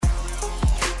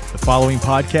following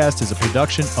podcast is a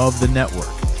production of the network.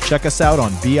 Check us out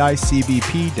on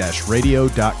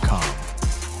bicbp-radio.com.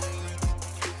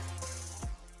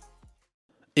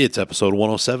 It's episode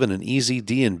 107, and Easy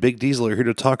D and Big Diesel are here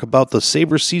to talk about the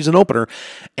Sabres season opener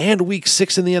and week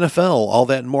 6 in the NFL. All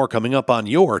that and more coming up on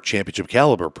your Championship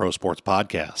Caliber Pro Sports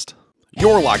Podcast.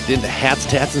 You're locked into Hats,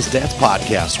 Tats, and Stats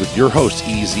podcast with your hosts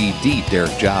Easy D,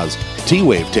 Derek Jaws,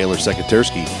 T-Wave, Taylor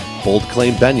Sekatarsky, Bold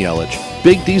Claim, Ben Yelich,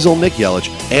 Big Diesel, Nick Yelich,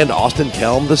 and Austin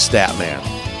Kelm, the Stat Man.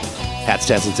 Hats,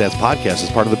 Stats, and Stats podcast is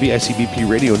part of the BICBP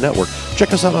Radio Network.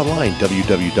 Check us out online,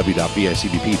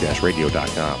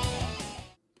 www.bicbp-radio.com.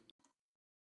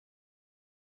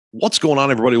 What's going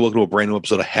on, everybody? Welcome to a brand new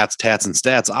episode of Hats, Tats, and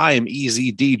Stats. I am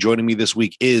Easy D. Joining me this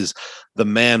week is the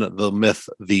man, the myth,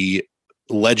 the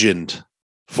legend,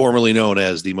 formerly known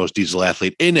as the most diesel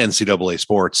athlete in NCAA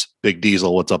sports, Big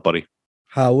Diesel. What's up, buddy?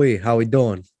 How we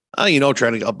doing?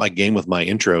 Trying to up my game with my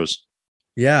intros.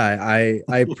 Yeah,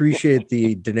 I appreciate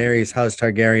the Daenerys House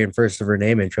Targaryen first of her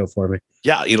name intro for me.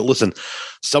 Yeah, listen,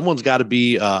 someone's got to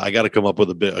be. I got to come up with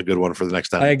a good one for the next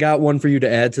time. I got one for you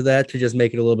to add to that to just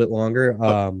make it a little bit longer.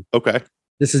 Okay.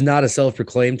 This is not a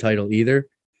self-proclaimed title either,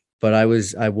 but I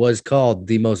was called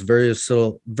the most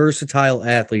versatile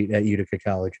athlete at Utica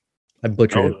College. I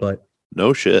butchered it, but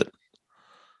no shit.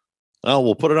 Oh,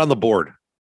 we'll put it on the board.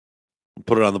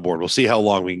 We'll see how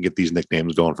long we can get these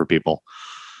nicknames going for people.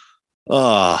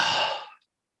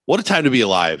 What a time to be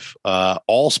alive.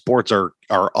 All sports are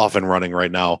off and running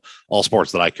right now. All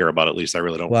sports that I care about, at least. I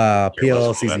really don't. Wow.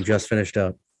 PLL season just finished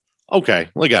up. Okay.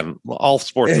 Well, again, all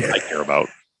sports that I care about.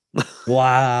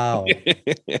 Wow.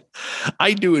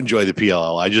 I do enjoy the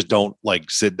PLL. I just don't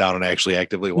sit down and actually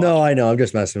actively watch. No, I know. I'm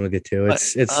just messing with it too.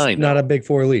 It's not a Big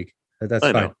Four league. That's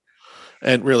fine.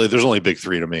 And really, there's only Big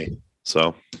Three to me.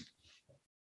 So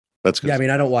that's good. Yeah, I mean,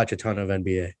 I don't watch a ton of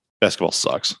NBA. Basketball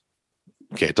sucks.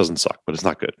 Okay, it doesn't suck, but it's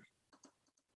not good.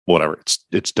 Whatever.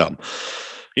 It's dumb.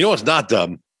 You know what's not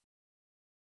dumb?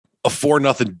 A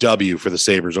 4-0 W for the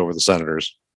Sabres over the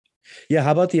Senators. Yeah,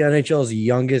 how about the NHL's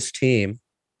youngest team?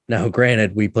 Now,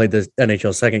 granted, we played the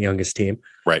NHL's second youngest team.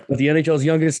 Right. But the NHL's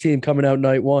youngest team coming out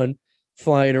night one,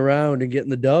 flying around and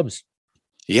getting the dubs.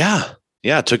 Yeah.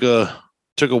 Yeah, took a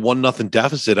 1-0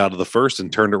 deficit out of the first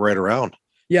and turned it right around.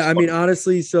 Yeah, I mean,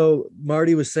 honestly, so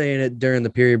Marty was saying it during the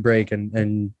period break,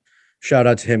 and shout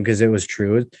out to him because it was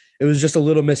true. It was just a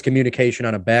little miscommunication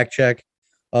on a back check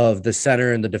of the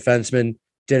center and the defenseman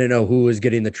didn't know who was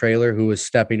getting the trailer, who was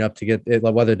stepping up to get it,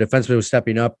 whether the defenseman was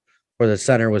stepping up or the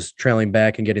center was trailing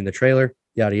back and getting the trailer,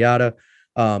 yada, yada.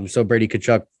 So Brady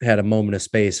Tkachuk had a moment of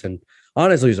space, and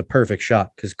honestly, it was a perfect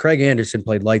shot because Craig Anderson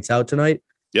played lights out tonight.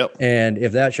 Yep. And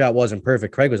if that shot wasn't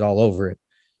perfect, Craig was all over it.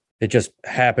 It just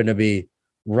happened to be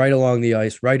right along the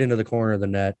ice, right into the corner of the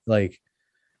net. I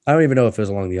don't even know if it was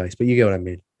along the ice, but you get what I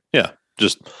mean. Yeah,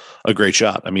 just a great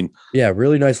shot. I mean, yeah,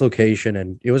 really nice location,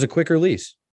 and it was a quick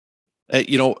release.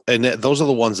 And those are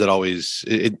the ones that always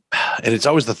and it's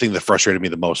always the thing that frustrated me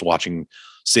the most watching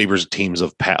Sabres teams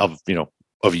of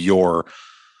yore,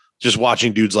 just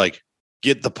watching dudes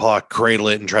get the puck, cradle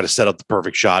it, and try to set up the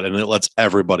perfect shot, and it lets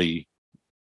everybody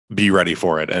be ready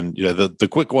for it. And the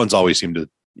quick ones always seem to.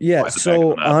 Yeah.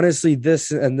 So honestly,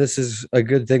 this is a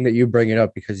good thing that you bring it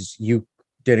up because you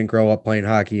didn't grow up playing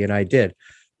hockey and I did.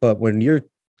 But when you're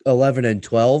 11 and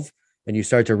 12 and you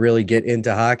start to really get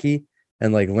into hockey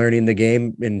and learning the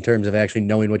game in terms of actually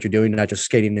knowing what you're doing, not just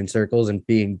skating in circles and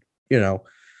being, a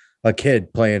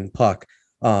kid playing puck.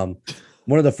 One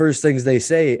of the first things they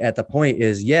say at the point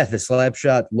is, yeah, the slap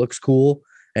shot looks cool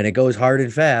and it goes hard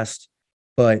and fast,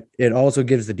 but it also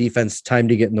gives the defense time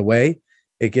to get in the way.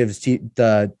 It gives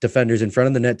the defenders in front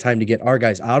of the net time to get our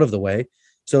guys out of the way.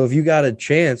 So if you got a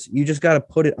chance, you just got to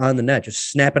put it on the net. Just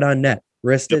snap it on net,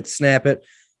 wrist it, snap it,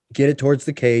 get it towards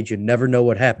the cage. You never know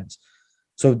what happens.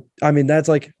 So, I mean, that's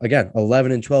again,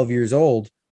 11 and 12 years old.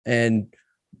 And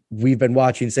we've been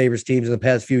watching Sabres teams in the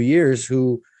past few years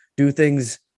who do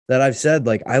things that I've said,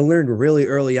 I learned really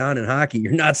early on in hockey,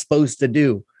 you're not supposed to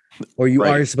do, or you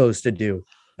are supposed to do.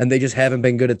 And they just haven't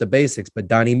been good at the basics. But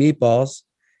Donnie Meatballs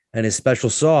and his special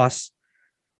sauce,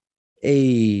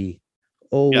 Donnie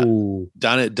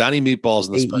Meatballs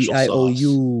and the special sauce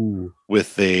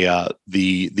with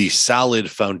the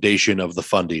solid foundation of the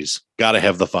fundies. Got to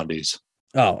have the fundies.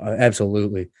 Oh,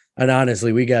 absolutely. And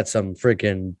honestly, we got some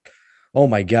freaking, oh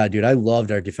my God, dude. I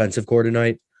loved our defensive core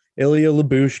tonight. Ilya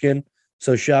Lyubushkin.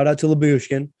 So shout out to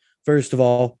Lyubushkin. First of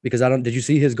all, because did you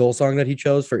see his goal song that he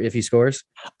chose for if he scores?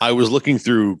 I was looking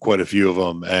through quite a few of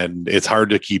them, and it's hard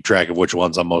to keep track of which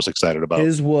ones I'm most excited about.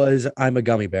 His was I'm a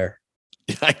Gummy Bear.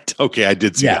 Okay, I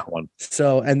did see that one.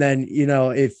 So, and then,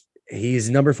 if he's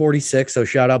number 46, so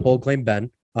shout out Bold Claim Ben.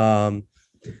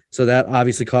 So that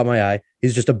obviously caught my eye.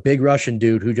 He's just a big Russian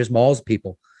dude who just mauls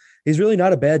people. He's really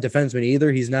not a bad defenseman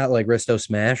either. He's not like Risto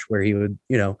Smash, where he would,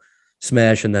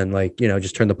 smash and then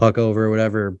just turn the puck over or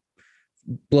whatever,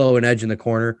 blow an edge in the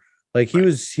corner. Like he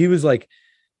was like,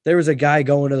 there was a guy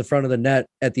going to the front of the net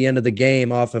at the end of the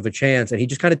game off of a chance, and he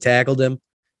just kind of tackled him.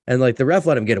 And like the ref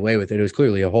let him get away with it. It was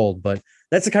clearly a hold, but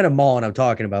that's the kind of mauling I'm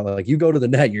talking about. Like you go to the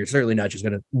net, you're certainly not just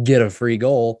going to get a free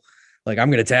goal. Like I'm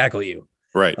going to tackle you.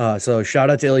 Right. So shout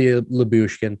out to Ilya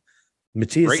Lyubushkin,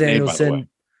 Matthias Samuelsson.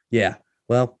 Yeah.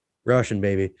 Well, Russian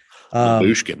baby.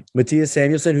 Lyubushkin. Matthias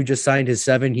Samuelsson, who just signed his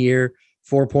 7-year,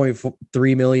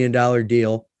 $4.3 million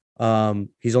deal.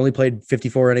 He's only played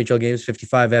 54 NHL games,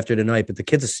 55 after tonight, but the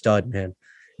kid's a stud, man.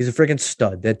 He's a freaking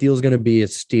stud. That deal's going to be a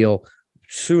steal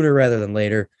sooner rather than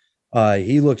later.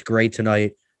 He looked great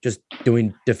tonight, just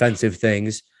doing defensive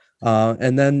things.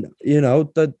 And then,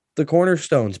 the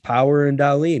cornerstones, Power and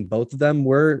Dahlin, both of them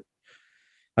were,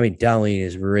 Dahlin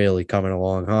is really coming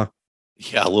along, huh?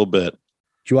 Yeah, a little bit.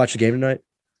 Did you watch the game tonight?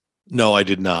 No, I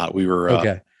did not. We were,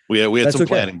 okay. We had That's some okay.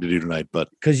 planning to do tonight, but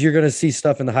because you're going to see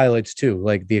stuff in the highlights too,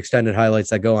 like the extended highlights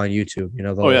that go on YouTube, the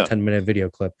 10-minute video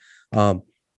clip.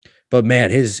 But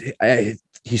man,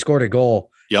 he scored a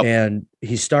goal. Yep. And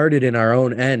he started in our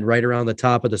own end, right around the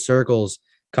top of the circles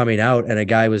coming out, and a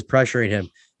guy was pressuring him,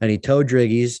 and he toe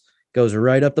driggies, goes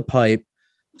right up the pipe,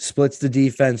 splits the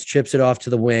defense, chips it off to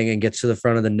the wing, and gets to the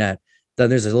front of the net. Then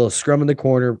there's a little scrum in the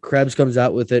corner. Krebs comes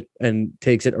out with it and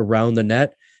takes it around the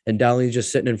net, and Dahlin's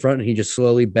just sitting in front, and he just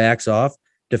slowly backs off.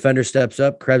 Defender steps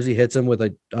up. Krebsy hits him with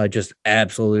a just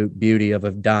absolute beauty of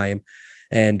a dime,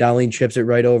 and Dahlin chips it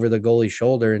right over the goalie's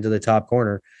shoulder into the top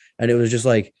corner. And it was just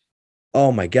like, oh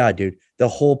my God, dude, the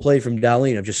whole play from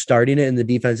Dahlin of just starting it in the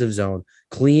defensive zone,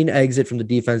 clean exit from the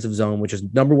defensive zone, which is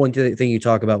number one thing you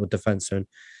talk about with defensemen.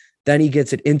 Then he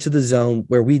gets it into the zone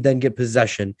where we then get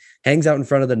possession, hangs out in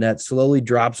front of the net, slowly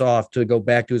drops off to go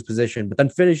back to his position, but then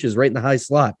finishes right in the high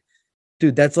slot.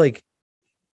 Dude, that's like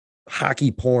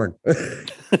hockey porn. that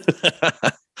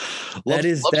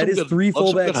is 3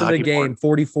 fullbacks in the game, porn.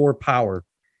 44 power.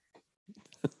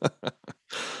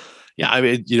 Yeah,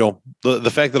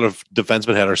 the fact that a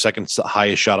defenseman had our second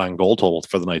highest shot on goal total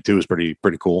for the night too is pretty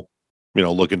cool.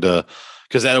 Looking to,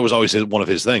 because that was always one of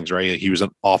his things, right? He was an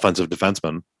offensive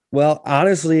defenseman. Well,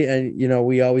 honestly, and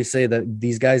we always say that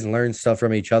these guys learn stuff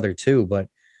from each other too. But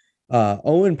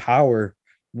Owen Power,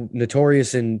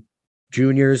 notorious in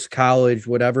juniors, college,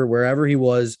 whatever, wherever he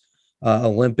was,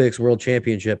 Olympics, World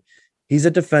Championship, he's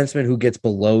a defenseman who gets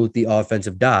below the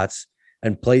offensive dots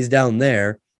and plays down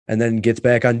there, and then gets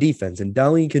back on defense. And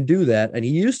Dahlin can do that. And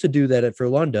he used to do that at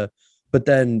Frölunda, but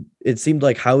then it seemed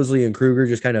like Housley and Kruger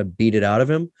just kind of beat it out of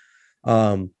him.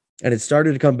 And it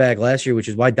started to come back last year, which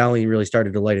is why Dahlin really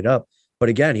started to light it up. But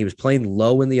again, he was playing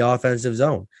low in the offensive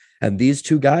zone. And these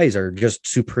two guys are just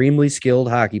supremely skilled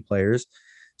hockey players.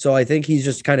 So I think he's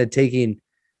just kind of taking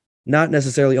not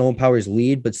necessarily Owen Power's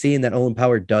lead, but seeing that Owen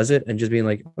Power does it and just being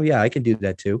like, oh yeah, I can do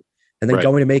that too. And then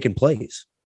going and making plays.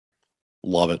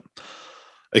 Love it.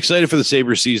 Excited for the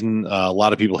Sabres season. A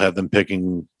lot of people have them picked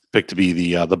to be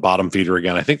the bottom feeder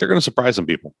again. I think they're going to surprise some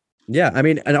people. Yeah,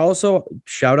 and also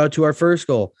shout out to our first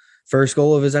goal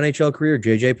of his NHL career,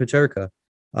 JJ Peterka.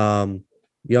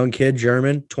 Young kid,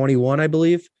 German, 21, I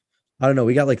believe. I don't know.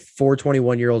 We got like 4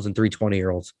 21-year-olds and 3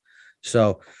 20-year-olds.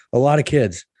 So a lot of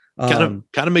kids. Kind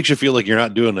of makes you feel like you're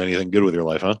not doing anything good with your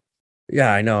life, huh?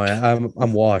 Yeah, I know.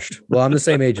 I'm washed. Well, I'm the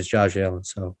same age as Josh Allen,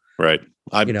 so right.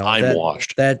 I'm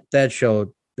washed. That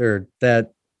showed, or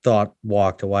that thought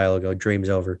walked a while ago. Dream's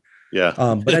over. Yeah.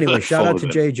 But anyway, shout out to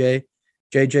JJ.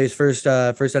 JJ's first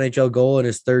NHL goal in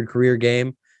his 3rd career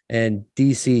game, and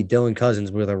DC Dylan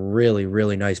Cousins with a really,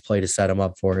 really nice play to set him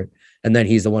up for it. And then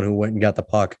he's the one who went and got the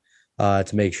puck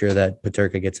to make sure that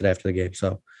Peterka gets it after the game.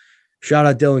 So shout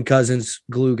out Dylan Cousins,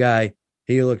 glue guy.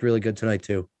 He looked really good tonight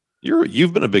too.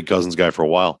 You've been a big Cousins guy for a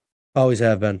while. Always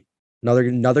have been.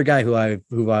 Another guy who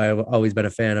I've always been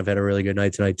a fan of had a really good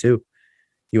night tonight too.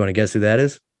 You want to guess who that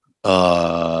is?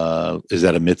 Is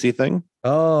that a Mitzi thing?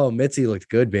 Oh, Mitzi looked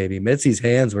good, baby. Mitzi's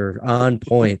hands were on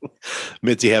point.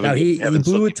 Mitzi he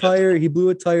blew a tire. He blew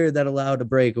a tire that allowed a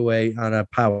breakaway on a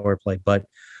power play. But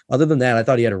other than that, I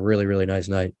thought he had a really, really nice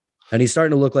night. And he's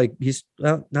starting to look like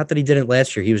not that he didn't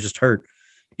last year. He was just hurt.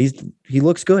 He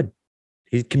looks good.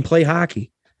 He can play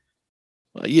hockey.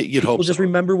 You'd hope. Just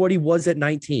remember what he was at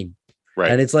 19. Right.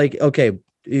 And it's like, okay,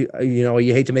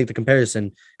 you hate to make the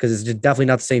comparison because it's definitely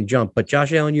not the same jump. But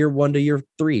Josh Allen, year 1 to year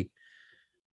 3.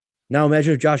 Now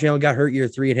imagine if Josh Allen got hurt year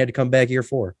 3 and had to come back year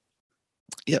 4.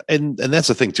 Yeah, and that's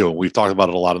the thing too. We've talked about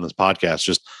it a lot in this podcast.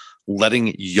 Just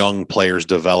letting young players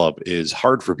develop is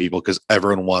hard for people because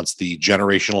everyone wants the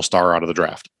generational star out of the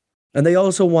draft. And they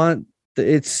also want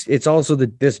it's also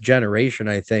this generation,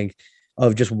 I think,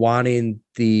 of just wanting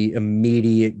the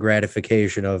immediate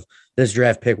gratification of this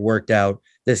draft pick worked out.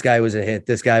 This guy was a hit.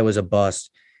 This guy was a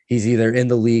bust. He's either in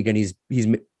the league and he's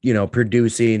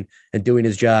producing and doing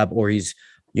his job, or he's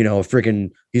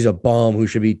he's a bum who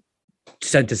should be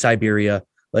sent to Siberia.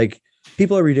 Like,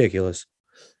 people are ridiculous.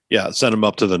 Yeah, send him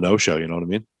up to the no-show. You know what I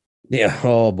mean? Yeah.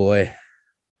 Oh boy.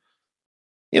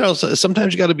 So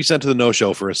sometimes you got to be sent to the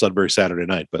no-show for a Sudbury Saturday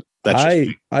night, but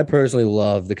that's I personally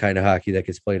love the kind of hockey that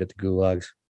gets played at the gulags.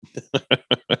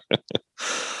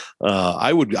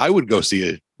 I would go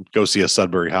see a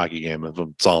Sudbury hockey game.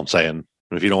 That's all I'm saying.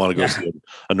 If you don't want to go see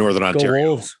a Northern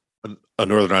Ontario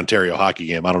hockey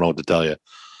game, I don't know what to tell you.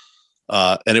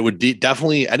 And it would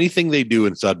definitely, anything they do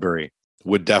in Sudbury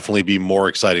would definitely be more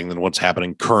exciting than what's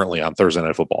happening currently on Thursday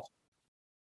Night Football.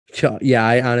 Yeah,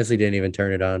 I honestly didn't even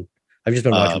turn it on. I've just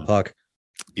been watching puck.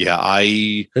 Yeah,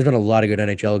 there's been a lot of good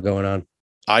NHL going on.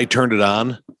 I turned it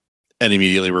on and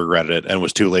immediately regretted it and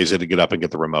was too lazy to get up and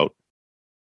get the remote.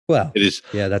 Well, it is.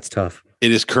 Yeah, that's tough.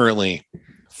 It is currently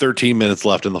 13 minutes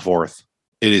left in the fourth.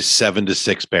 It is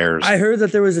 7-6 Bears. I heard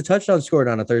that there was a touchdown scored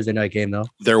on a Thursday night game, though.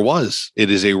 There was. It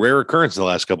is a rare occurrence in the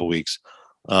last couple of weeks.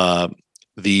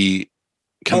 The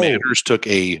Commanders took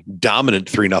a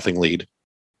dominant 3-0 lead.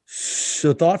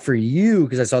 So, thought for you,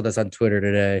 because I saw this on Twitter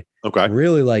today. Okay. I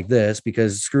really like this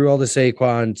because screw all the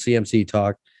Saquon CMC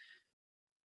talk.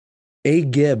 A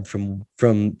Gibb from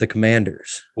the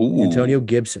Commanders. Ooh. Antonio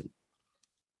Gibson.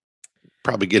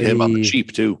 Probably get him on the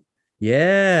cheap, too.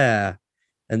 Yeah.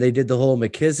 And they did the whole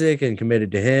McKissick and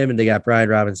committed to him, and they got Brian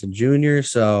Robinson Jr.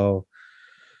 So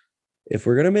if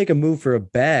we're gonna make a move for a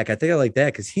back, I think I like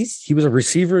that because he was a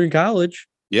receiver in college.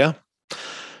 Yeah,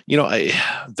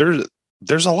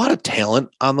 there's a lot of talent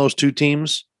on those two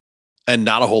teams, and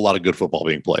not a whole lot of good football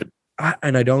being played.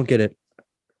 And I don't get it.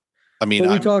 I mean,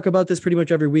 we talk about this pretty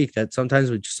much every week. That sometimes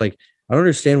we're just like, I don't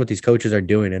understand what these coaches are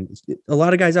doing, and a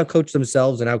lot of guys outcoach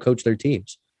themselves and outcoach their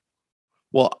teams.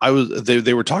 Well,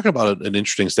 they were talking about an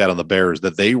interesting stat on the Bears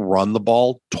that they run the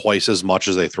ball twice as much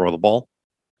as they throw the ball.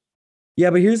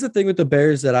 Yeah, but here's the thing with the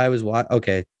Bears that I was watching.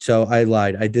 Okay, so I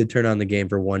lied. I did turn on the game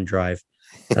for one drive,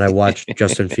 and I watched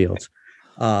Justin Fields.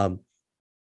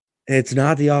 It's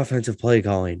not the offensive play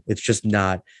calling. It's just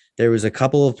not. There was a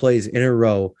couple of plays in a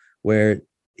row where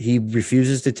he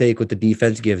refuses to take what the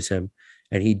defense gives him,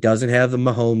 and he doesn't have the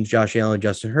Mahomes, Josh Allen,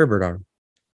 Justin Herbert arm.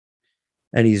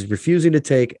 And he's refusing to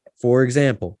take, for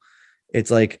example, it's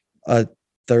like a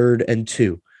 3rd and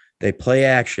 2. They play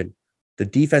action. The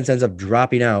defense ends up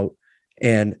dropping out,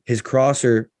 and his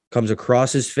crosser comes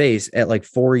across his face at like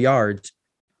 4 yards.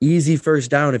 Easy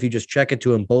first down if you just check it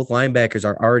to him. Both linebackers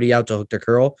are already out to hook the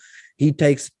curl. He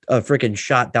takes a freaking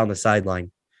shot down the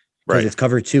sideline. Right. It's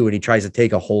cover 2, and he tries to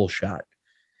take a whole shot.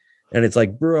 And it's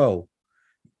like, bro,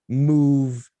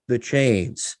 move the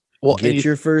chains. Well, get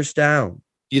your first down.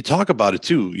 You talk about it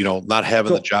too, not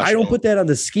having the Josh. I don't put that on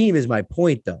the scheme is my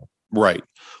point, though. Right.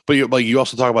 But you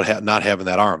also talk about not having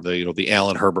that arm, the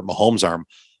Allen, Herbert, Mahomes arm.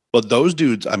 But those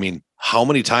dudes, I mean, how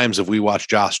many times have we watched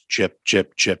Josh chip?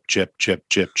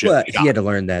 Well, he had to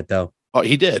learn that, though. Oh,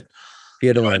 he did. He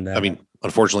had to learn that. I mean,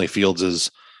 unfortunately, Fields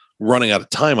is running out of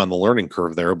time on the learning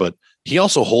curve there, but he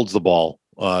also holds the ball.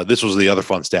 This was the other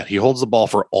fun stat. He holds the ball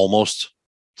for almost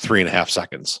 3.5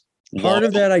 seconds. Part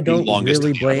of that, I don't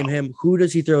really blame him. Who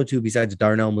does he throw to besides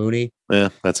Darnell Mooney? Yeah,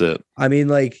 that's it. I mean,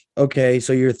 okay,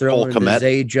 so you're throwing to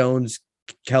Zay Jones,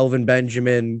 Kelvin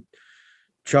Benjamin,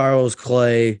 Charles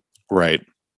Clay, right?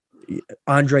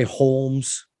 Andre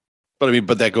Holmes.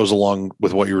 But that goes along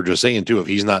with what you were just saying too. If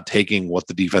he's not taking what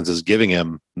the defense is giving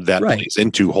him, that plays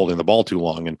into holding the ball too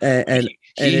long, and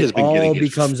he has been getting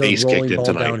his face kicked in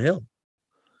tonight. Downhill.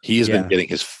 He has been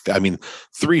getting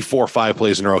 3, 4, 5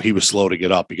 plays in a row. He was slow to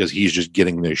get up because he's just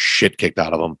getting the shit kicked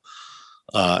out of him.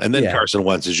 And then Carson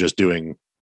Wentz is just doing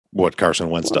what Carson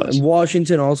Wentz does. And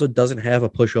Washington also doesn't have a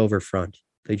pushover front.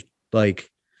 They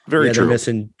true. They're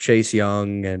missing Chase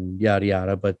Young and yada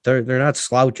yada, but they're not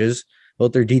slouches.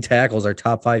 Both their D tackles are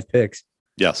top 5 picks.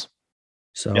 Yes.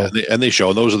 So and they show,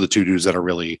 and those are the two dudes that are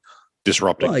really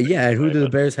disrupting. Well, and who do the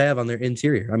Bears have on their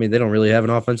interior? I mean, they don't really have an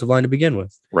offensive line to begin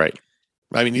with. Right.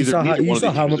 I mean, you saw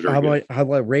how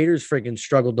Raiders freaking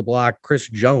struggled to block Chris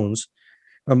Jones.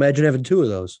 Imagine having 2 of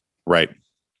those. Right.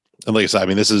 And like I said, I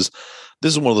mean, this is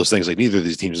one of those things. Like, neither of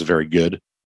these teams is very good.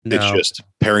 No. It's just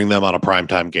pairing them on a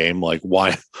primetime game. Like,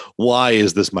 why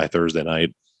is this my Thursday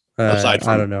night? Aside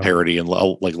from I don't know. parity and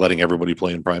letting everybody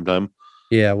play in primetime.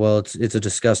 Yeah, well, it's a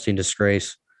disgusting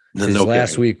disgrace. No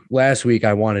last week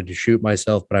I wanted to shoot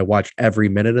myself, but I watched every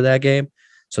minute of that game.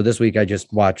 So this week I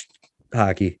just watched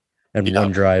hockey and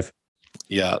one drive.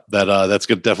 Yeah, that's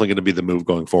definitely going to be the move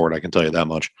going forward. I can tell you that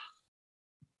much.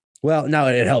 Well, now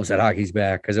it helps that hockey's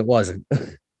back because it wasn't.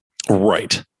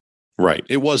 Right.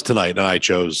 It was tonight, and I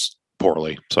chose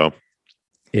poorly. So,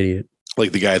 idiot.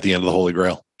 Like the guy at the end of the Holy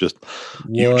Grail. Just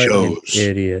you chose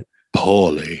idiot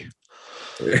poorly.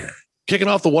 Kicking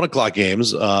off the 1:00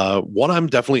 games. One I'm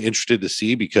definitely interested to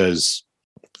see because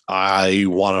I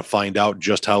want to find out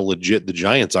just how legit the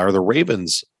Giants are. The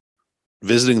Ravens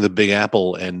visiting the Big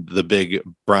Apple and the big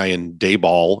Brian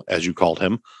Daboll, as you called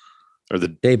him, or the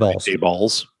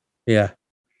Dayballs. Yeah.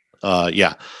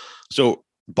 Yeah. So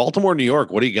Baltimore, New York,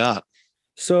 what do you got?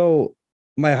 So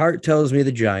my heart tells me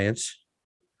the Giants.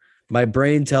 My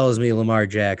brain tells me Lamar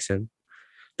Jackson.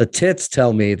 The tits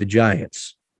tell me the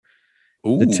Giants.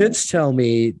 Ooh. The tits tell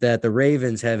me that the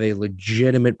Ravens have a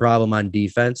legitimate problem on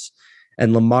defense,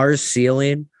 and Lamar's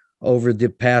ceiling over the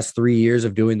past 3 years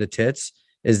of doing the tits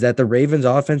is that the Ravens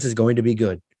offense is going to be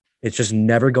good. It's just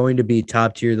never going to be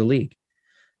top tier of the league.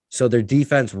 So their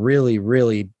defense really,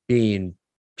 really being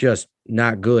just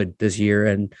not good this year,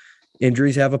 and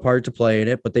injuries have a part to play in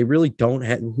it, but they really don't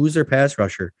have. Who's their pass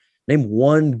rusher? Name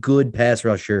one good pass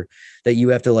rusher that you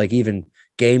have to like even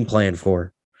game plan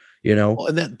for, you know? Well,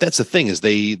 and that's the thing is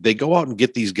they go out and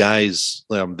get these guys.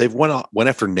 They've went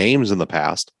after names in the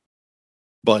past,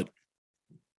 but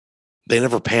they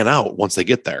never pan out once they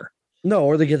get there. No,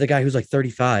 or they get the guy who's like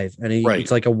 35 and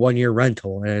it's like a 1-year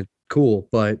rental and it's cool,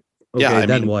 but okay, yeah,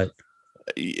 then what?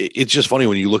 It's just funny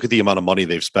when you look at the amount of money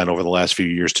they've spent over the last few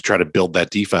years to try to build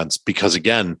that defense, because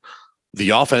again,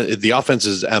 the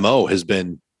offense's MO has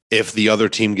been, if the other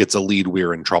team gets a lead,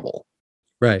 we're in trouble.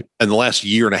 Right. And the last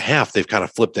year and a half, they've kind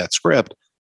of flipped that script,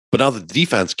 but now the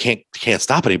defense can't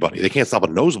stop anybody. They can't stop a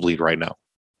nosebleed right now.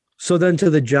 So then to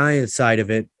the Giants side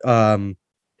of it,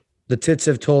 the tits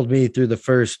have told me through the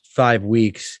first 5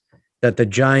 weeks that the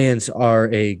Giants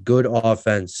are a good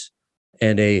offense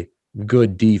and a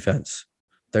good defense.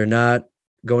 They're not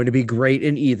going to be great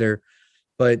in either,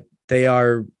 but they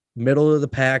are middle of the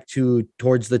pack to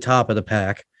towards the top of the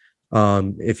pack,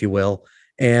 if you will.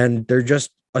 And they're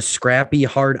just a scrappy,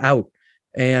 hard out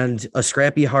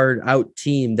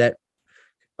team that,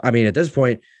 I mean, at this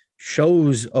point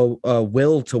shows a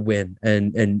will to win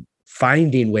and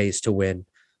finding ways to win.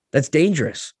 That's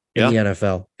dangerous in the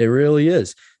NFL. It really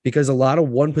is, because a lot of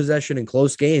one possession and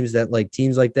close games that like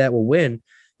teams like that will win,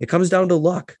 it comes down to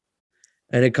luck.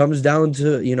 And it comes down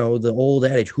to, you know, the old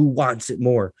adage, who wants it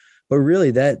more? But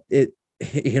really that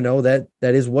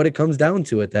is what it comes down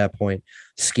to at that point.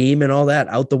 Scheme and all that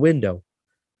out the window.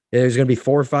 There's going to be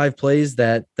 4 or 5 plays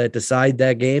that decide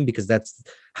that game, because that's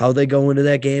how they go into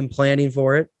that game, planning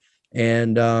for it.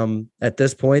 And at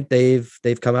this point,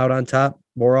 they've come out on top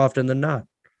more often than not.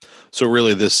 So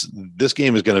really this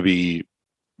game is going to be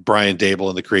Brian Daboll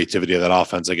and the creativity of that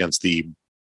offense against the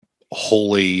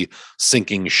wholly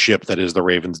sinking ship that is the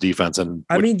Ravens defense. And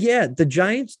the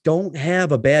Giants don't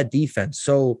have a bad defense.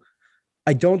 So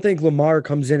I don't think Lamar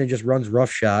comes in and just runs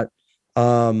roughshod.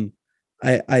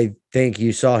 I think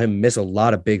you saw him miss a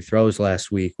lot of big throws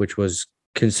last week, which was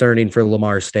concerning for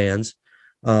Lamar stands.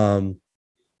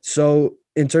 So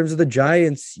in terms of the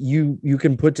Giants, you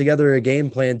can put together a game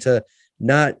plan to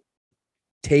not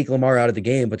take Lamar out of the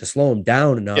game, but to slow him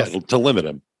down enough to limit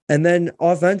him. And then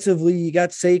offensively, you got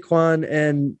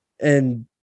Saquon and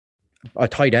a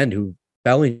tight end who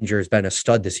Bellinger has been a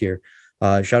stud this year.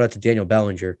 Shout out to Daniel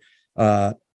Bellinger.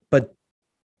 But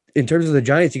in terms of the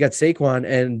Giants, you got Saquon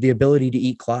and the ability to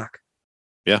eat clock.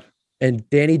 Yeah. And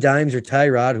Danny Dimes or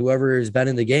Tyrod, whoever has been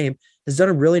in the game, has done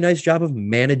a really nice job of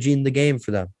managing the game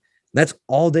for them. And that's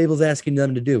all Daboll's asking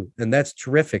them to do. And that's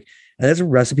terrific. And that's a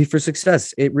recipe for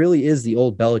success. It really is the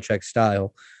old Belichick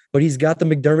style, but he's got the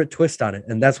McDermott twist on it.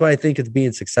 And that's why I think it's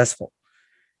being successful.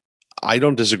 I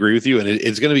don't disagree with you. And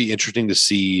it's going to be interesting to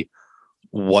see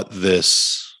what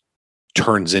this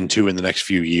turns into in the next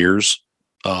few years.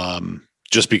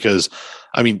 Just because,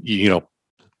 I mean,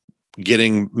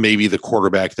 getting maybe the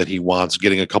quarterback that he wants,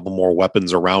 getting a couple more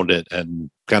weapons around it and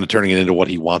kind of turning it into what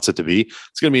he wants it to be.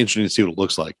 It's going to be interesting to see what it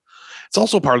looks like. It's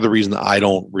also part of the reason that I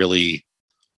don't really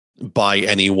buy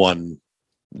anyone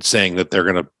saying that they're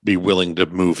going to be willing to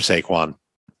move Saquon,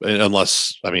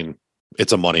 unless, I mean,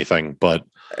 it's a money thing, but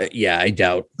yeah, I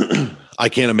doubt. I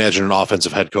can't imagine an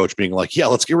offensive head coach being like, yeah,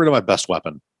 let's get rid of my best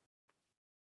weapon,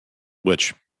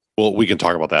 which, well, we can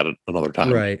talk about that at another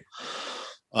time. Right.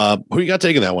 Who you got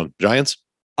taking that one? Giants?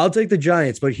 I'll take the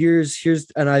Giants, but here's,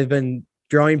 and I've been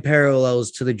drawing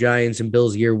parallels to the Giants and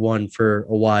Bills year one for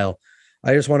a while.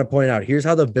 I just want to point out, here's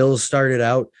how the Bills started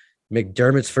out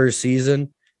McDermott's first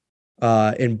season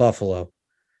in Buffalo.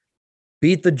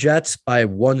 Beat the Jets by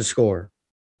 1 score.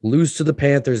 Lose to the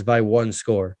Panthers by 1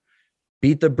 score.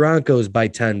 Beat the Broncos by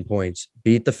 10 points.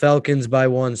 Beat the Falcons by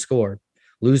 1 score.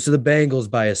 Lose to the Bengals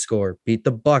by a score. Beat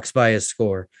the Bucks by a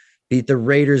score. Beat the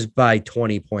Raiders by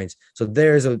 20 points. So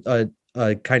there's a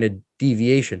kind of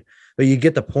deviation, but you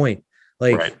get the point.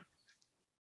 Like, Right.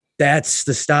 That's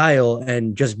the style,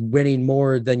 and just winning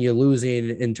more than you're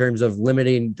losing in terms of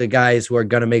limiting the guys who are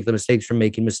going to make the mistakes from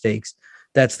making mistakes.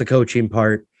 That's the coaching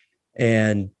part.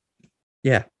 And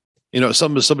yeah,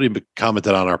 somebody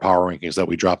commented on our power rankings that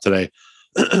we dropped today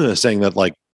saying that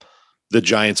like the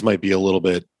Giants might be a little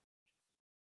bit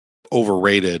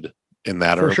overrated in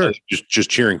that, For or sure.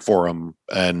 just cheering for them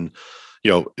and,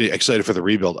 excited for the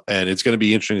rebuild. And it's going to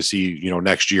be interesting to see,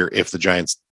 next year if the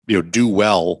Giants, do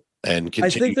well and continue. I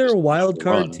think they're a wild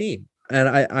card team. And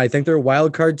I think they're a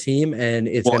wild card team, and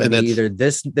it's going to be either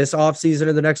this offseason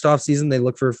or the next offseason they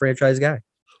look for a franchise guy.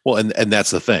 Well, and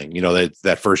that's the thing,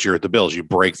 that first year at the Bills, you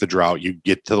break the drought, you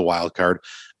get to the wild card,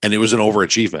 and it was an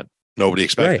overachievement. Nobody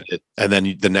expected it. And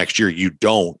then the next year you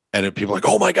don't. And people are like,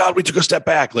 oh my God, we took a step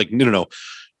back. Like, no.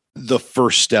 The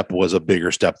first step was a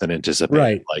bigger step than anticipated.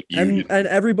 Right. Like and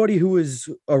everybody who is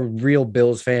a real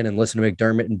Bills fan and listened to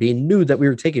McDermott and Bean knew that we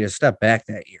were taking a step back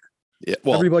that year. Yeah,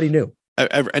 well, everybody knew.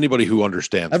 Anybody who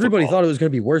understands. Everybody football. thought it was going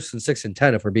to be worse than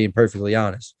 6-10, if we're being perfectly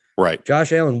honest. Right.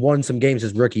 Josh Allen won some games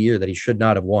his rookie year that he should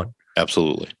not have won.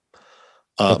 Absolutely.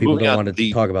 But people don't want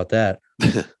to talk about that.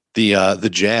 The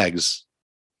Jags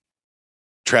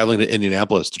traveling to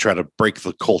Indianapolis to try to break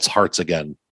the Colts' hearts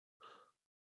again.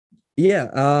 Yeah.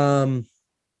 I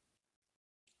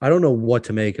don't know what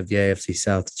to make of the AFC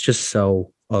South. It's just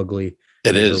so ugly.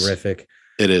 It is horrific.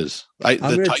 It is.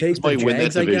 The Titans might win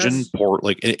that division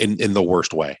in the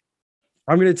worst way.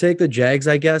 I'm going to take the Jags,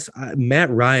 I guess. Matt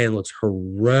Ryan looks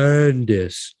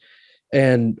horrendous.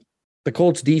 And the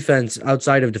Colts defense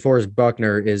outside of DeForest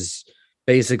Buckner is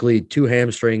basically 2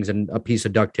 hamstrings and a piece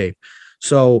of duct tape.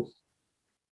 So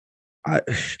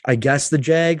I guess the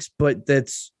Jags, but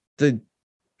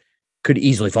could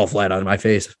easily fall flat on my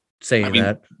face saying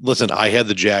that. Listen, I had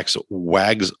the Jags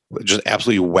just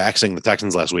absolutely waxing the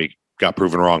Texans last week. Got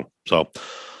proven wrong. So,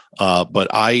 but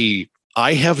I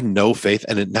have no faith,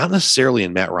 and not necessarily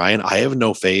in Matt Ryan. I have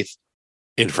no faith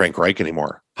in Frank Reich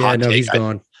anymore. Yeah, no, he's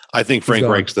gone. I think Frank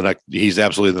Reich's he's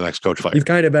absolutely the next coach fired. You've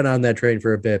kind of been on that train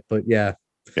for a bit, but yeah.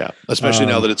 Yeah. Especially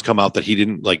now that it's come out that he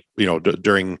didn't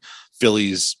during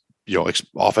Philly's,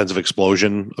 offensive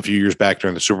explosion a few years back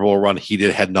during the Super Bowl run, he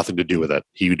had nothing to do with it.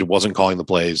 He wasn't calling the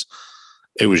plays.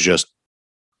 It was just,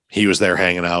 he was there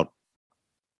hanging out.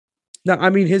 No, I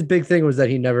mean, his big thing was that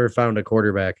he never found a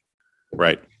quarterback.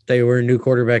 Right. They were a new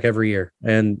quarterback every year.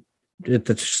 And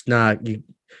it's just not,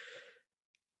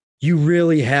 you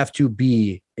really have to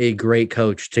be a great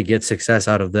coach to get success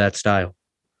out of that style.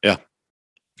 Yeah.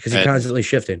 Because you're constantly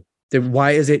shifting. Then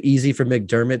why is it easy for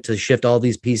McDermott to shift all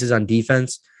these pieces on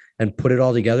defense and put it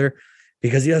all together?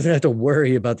 Because he doesn't have to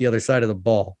worry about the other side of the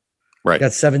ball. Right.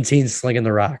 Got 17 slinging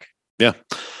the rock. Yeah.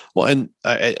 Well, and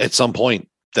at some point,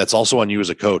 that's also on you as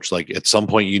a coach. Like at some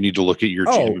point you need to look at your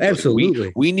team. Oh, absolutely.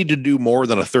 Like, we need to do more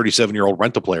than a 37-year-old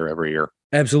rental player every year.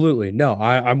 Absolutely. No,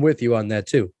 I'm with you on that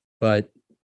too. But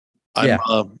I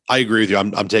agree with you.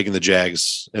 I'm taking the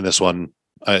Jags in this one.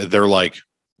 They're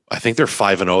I think they're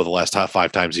 5-0 the last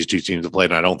 5 times these two teams have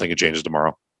played, and I don't think it changes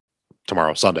tomorrow.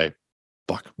 Sunday.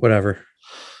 Fuck. Whatever.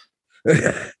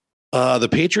 The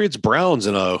Patriots Browns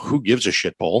in a who gives a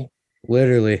shit bowl.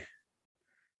 Literally.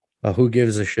 Who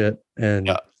gives a shit? And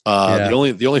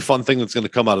the only fun thing that's going to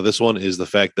come out of this one is the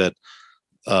fact that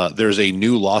there's a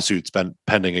new lawsuit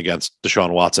pending against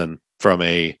Deshaun Watson from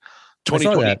a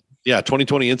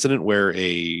 2020 incident where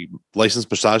a licensed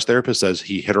massage therapist says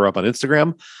he hit her up on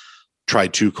Instagram,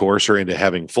 tried to coerce her into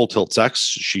having full tilt sex.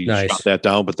 She shot that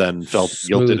down, but then felt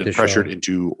guilted and pressured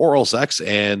into oral sex,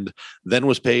 and then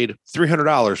was paid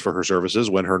 $300 for her services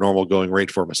when her normal going rate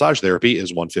for massage therapy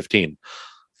is $115.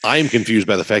 I am confused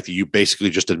by the fact that you basically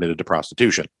just admitted to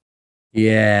prostitution.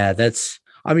 Yeah, that's,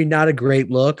 not a great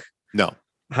look. No.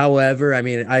 However,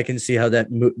 I can see how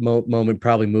that moment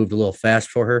probably moved a little fast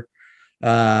for her.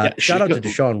 Shout out to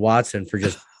Deshaun Watson for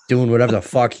just doing whatever the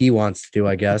fuck he wants to do,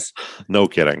 I guess. No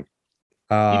kidding.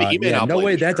 No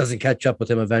way that doesn't catch up with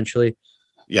him eventually.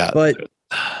 Yeah. But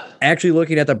actually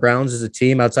looking at the Browns as a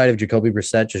team outside of Jacoby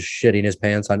Brissett just shitting his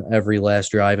pants on every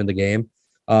last drive in the game,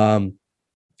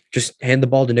 just hand the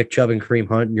ball to Nick Chubb and Kareem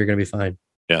Hunt, and you're going to be fine.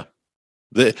 Yeah.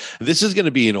 This is going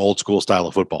to be an old school style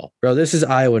of football. Bro, this is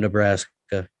Iowa,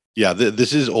 Nebraska. Yeah,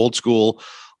 this is old school.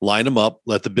 line them up,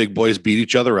 let the big boys beat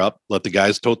each other up, let the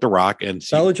guys tote the rock, and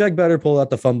see. Belichick better pull out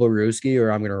the Fumblerooski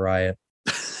or I'm going to riot.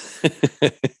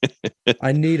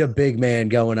 I need a big man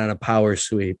going on a power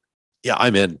sweep. Yeah,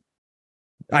 I'm in.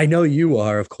 I know you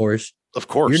are, of course. Of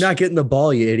course. You're not getting the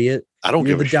ball, you idiot. I don't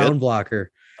You're give a the shit. down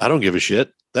blocker. I don't give a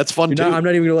shit. That's fun too. I'm not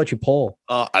even going to let you pull.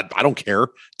 I don't care.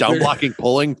 Down blocking,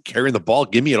 pulling, carrying the ball.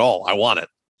 Give me it all. I want it.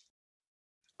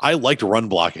 I liked run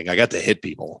blocking. I got to hit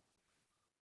people.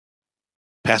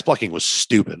 Pass blocking was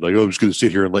stupid. Like, I'm just going to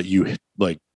sit here and let you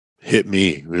hit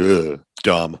me. Ugh,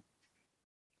 dumb.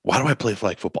 Why do I play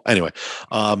flag football? Anyway.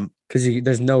 Because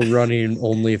there's no running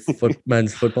only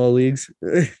men's football leagues.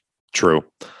 True.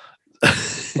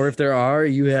 Or if there are,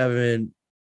 you haven't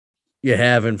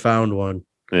found one.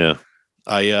 Yeah.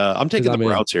 I'm taking the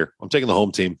Browns here. I'm taking the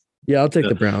home team. Yeah, I'll take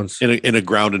the Browns. In a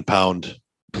ground and pound.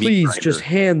 Please just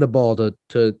hand the ball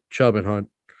to Chubb and Hunt.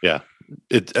 Yeah.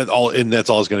 That's all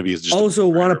it's going to be. Is just also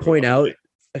want to point out,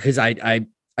 because I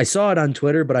saw it on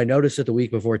Twitter, but I noticed it the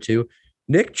week before too.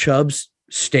 Nick Chubb's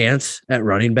stance at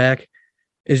running back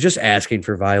is just asking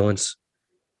for violence.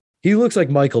 He looks like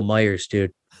Michael Myers,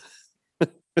 dude.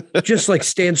 Just like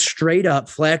stands straight up,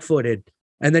 flat-footed,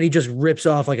 and then he just rips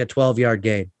off like a 12-yard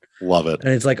gain. Love it.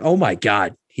 And it's like, oh my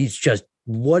God,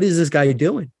 what is this guy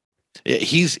doing? Yeah,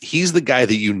 he's the guy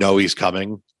that he's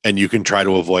coming and you can try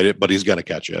to avoid it, but he's going to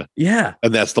catch you. Yeah.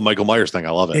 And that's the Michael Myers thing. I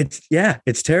love it.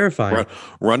 It's terrifying.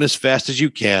 Run as fast as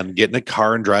you can, get in a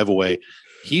car and drive away.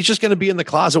 He's just going to be in the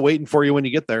closet waiting for you when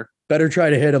you get there. Better try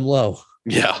to hit him low.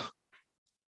 Yeah.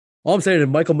 All I'm saying, if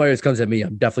Michael Myers comes at me,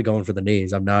 I'm definitely going for the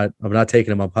knees. I'm not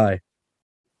taking him up high.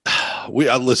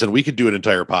 Listen, we could do an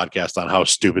entire podcast on how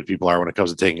stupid people are when it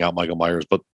comes to taking out Michael Myers,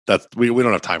 but we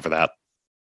don't have time for that.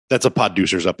 That's a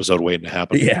Podducers episode waiting to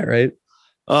happen. Yeah, right.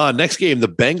 Next game, the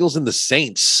Bengals and the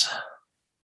Saints.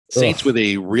 Saints with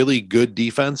a really good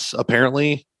defense,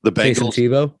 apparently. The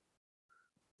Bengals.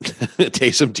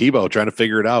 Taysom Tebow trying to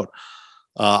figure it out.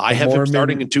 I have him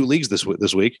starting in 2 leagues this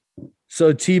week.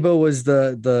 So Tebow was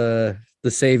the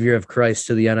savior of Christ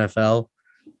to the NFL.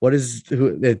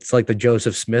 It's like the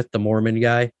Joseph Smith, the Mormon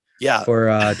guy. Yeah. For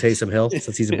Taysom Hill,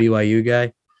 since he's a BYU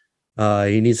guy.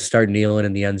 He needs to start kneeling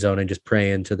in the end zone and just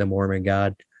praying to the Mormon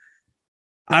God.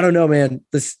 I don't know, man.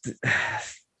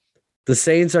 The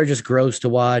Saints are just gross to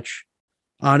watch.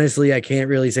 Honestly, I can't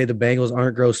really say the Bengals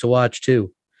aren't gross to watch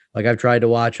too. Like, I've tried to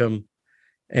watch them,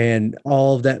 and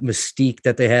all of that mystique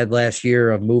that they had last year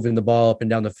of moving the ball up and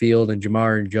down the field and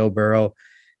Jamar and Joe Burrow,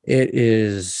 it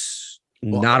is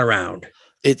not around.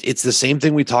 It's the same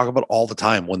thing we talk about all the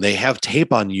time. When they have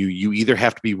tape on you, you either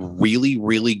have to be really,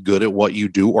 really good at what you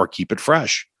do or keep it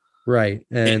fresh. Right.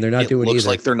 And they're not doing it. Looks either.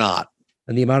 like they're not.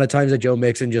 And the amount of times that Joe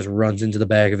Mixon just runs into the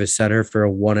back of his center for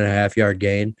a 1.5 yard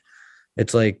gain,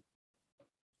 it's like,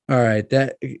 all right,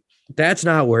 that's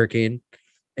not working.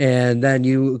 And then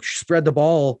you spread the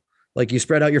ball, like you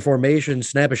spread out your formation,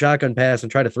 snap a shotgun pass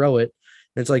and try to throw it.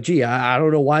 And it's like, gee, I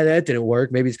don't know why that didn't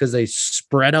work. Maybe it's because they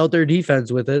spread out their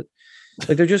defense with it.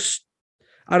 Like, they're just,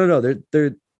 I don't know.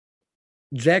 They're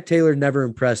Zach Taylor never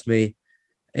impressed me.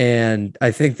 And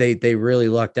I think they really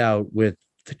lucked out with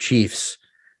the Chiefs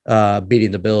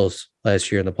beating the Bills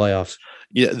last year in the playoffs.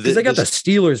 Yeah. They got the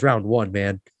Steelers round 1,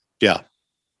 man. Yeah.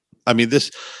 I mean,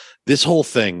 this whole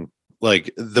thing,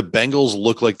 like, the Bengals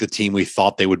look like the team we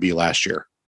thought they would be last year.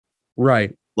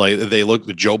 Right. Like,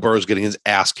 Joe Burrow's getting his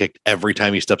ass kicked every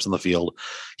time he steps on the field.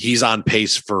 He's on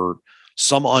pace for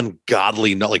some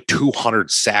ungodly, not like 200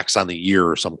 sacks on the year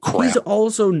or some crap. He's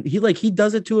also, he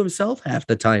does it to himself half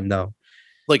the time though.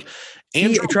 Like,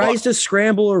 Andrew he tries to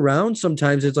scramble around.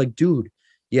 Sometimes it's like, dude,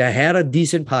 you had a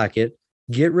decent pocket,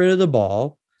 get rid of the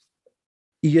ball.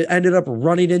 You ended up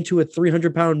running into a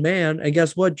 300-pound man. And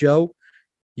guess what, Joe?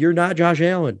 You're not Josh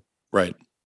Allen. Right.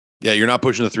 Yeah. You're not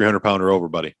pushing the 300-pounder over,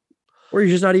 buddy. Or you're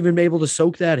just not even able to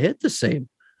soak that hit the same.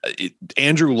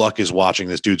 Andrew Luck is watching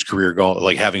this dude's career go,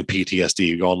 like, having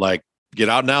PTSD, going like, get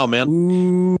out now, man.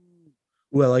 Ooh,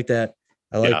 I like that.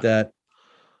 I like that.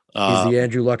 He's the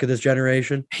Andrew Luck of this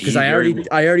generation. Because I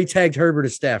already tagged Herbert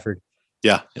as Stafford.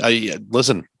 Yeah.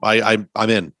 Listen, I'm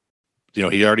in. You know,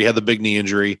 he already had the big knee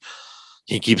injury.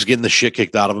 He keeps getting the shit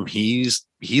kicked out of him. He's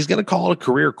going to call it a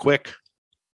career quick.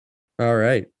 All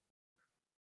right.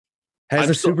 Has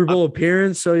a Super Bowl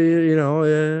appearance. So,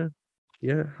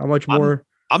 yeah. How much more?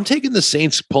 I'm taking the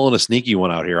Saints pulling a sneaky one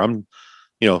out here. I'm,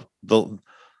 the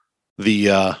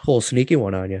pull a sneaky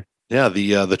one on you. Yeah.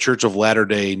 The Church of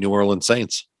Latter-day New Orleans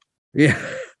Saints. Yeah.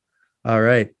 All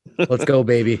right. Let's go,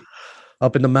 baby.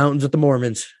 Up in the mountains with the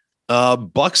Mormons.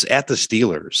 Bucks at the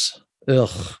Steelers.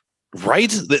 Ugh.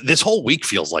 Right? This whole week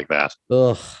feels like that.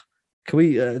 Ugh. Can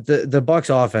we? The Bucks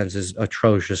offense is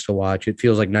atrocious to watch. It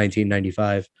feels like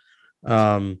 1995.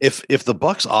 If the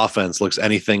Bucks offense looks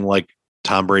anything like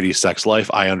Tom Brady's sex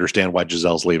life, I understand why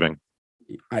Giselle's leaving.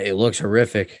 It looks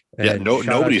horrific. Yeah, And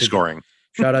nobody's scoring.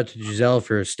 Shout out to Giselle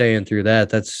for staying through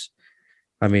that.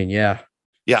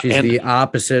 Yeah. She's and the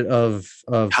opposite of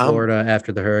Florida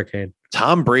after the hurricane.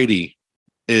 Tom Brady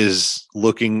is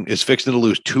fixing to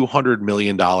lose $200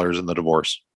 million in the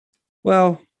divorce.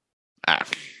 Well,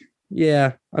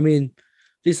 yeah. I mean,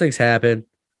 these things happen.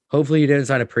 Hopefully, you didn't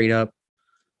sign a prenup.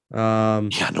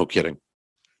 Yeah, no kidding.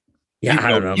 Yeah, I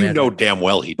don't know. You man. know damn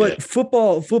well he but did.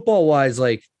 Football wise,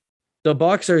 like the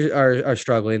Bucks are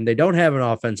struggling. They don't have an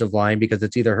offensive line because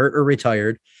it's either hurt or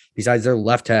retired. Besides their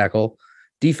left tackle,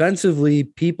 defensively,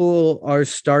 people are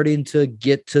starting to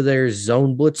get to their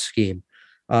zone blitz scheme.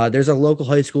 There's a local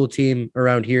high school team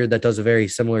around here that does a very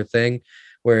similar thing,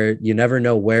 where you never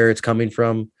know where it's coming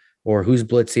from or who's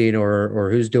blitzing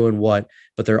or who's doing what,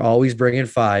 but they're always bringing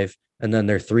 5, and then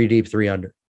they're 3 deep, 3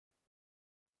 under.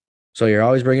 So you're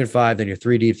always bringing 5, then you're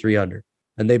 3 deep, 3 under.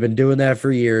 And they've been doing that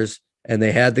for years, and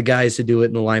they had the guys to do it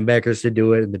and the linebackers to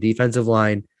do it and the defensive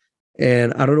line.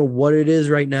 And I don't know what it is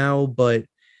right now, but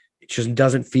it just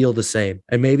doesn't feel the same.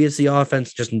 And maybe it's the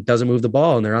offense just doesn't move the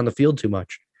ball and they're on the field too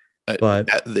much. But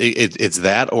it's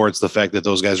that, or it's the fact that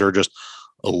those guys are just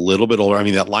a little bit older. I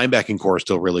mean, that linebacking core is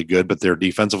still really good, but their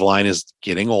defensive line is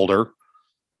getting older.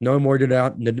 No more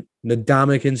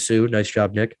Ndamukong Suh. Nice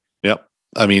job, Nick. Yep.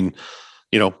 I mean,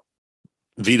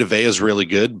 Vita Vea is really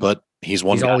good, but he's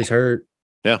guy. Always hurt.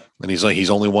 Yeah, and he's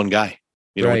only one guy.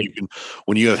 Right.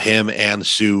 When you have him and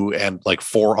Sue and like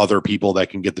 4 other people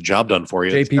that can get the job done for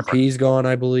you. JPP's gone,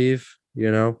 I believe.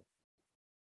 Yeah,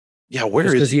 where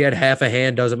is because he had half a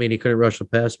hand doesn't mean he couldn't rush the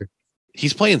passer.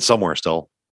 He's playing somewhere still.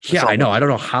 Yeah, I know. I don't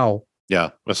know how. Yeah,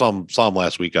 I saw him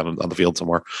last week on the field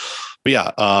somewhere. But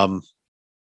yeah,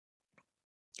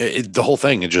 the whole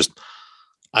thing. It just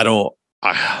the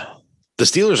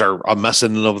Steelers are a mess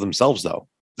in and of themselves, though.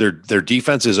 Their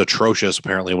defense is atrocious.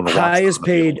 Apparently, when highest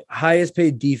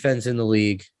paid defense in the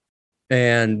league,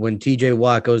 and when TJ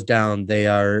Watt goes down, they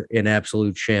are in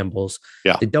absolute shambles.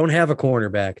 Yeah, they don't have a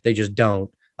cornerback. They just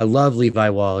don't. I love Levi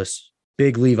Wallace,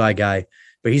 big Levi guy,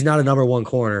 but he's not a number 1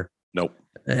 corner. Nope.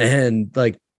 And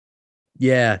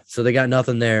so they got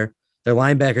nothing there. Their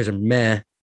linebackers are meh.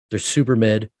 They're super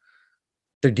mid.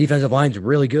 Their defensive line's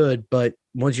really good, but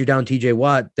once you're down TJ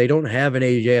Watt, they don't have an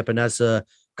AJ Epinesa,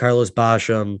 Carlos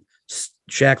Basham,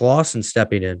 Shaq Lawson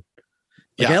stepping in.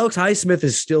 Alex Highsmith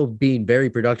is still being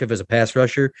very productive as a pass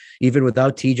rusher, even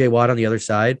without TJ Watt on the other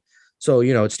side. So,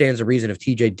 it stands to reason if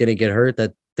TJ didn't get hurt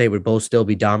that they would both still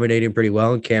be dominating pretty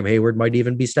well, and Cam Hayward might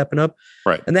even be stepping up.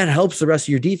 Right. And that helps the rest of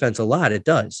your defense a lot. It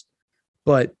does.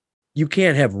 But you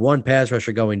can't have one pass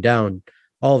rusher going down.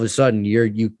 All of a sudden,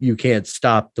 you can't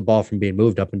stop the ball from being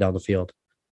moved up and down the field.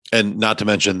 And not to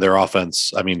mention their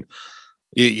offense. I mean,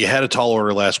 you had a tall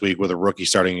order last week with a rookie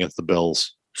starting against the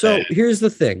Bills. So here's the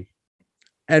thing.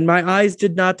 And my eyes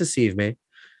did not deceive me,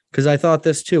 because I thought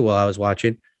this too while I was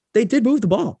watching. They did move the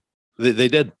ball. They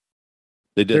did.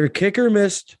 Their kicker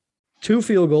missed 2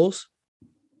 field goals.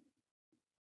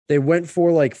 They went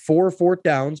for like 4 fourth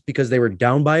downs because they were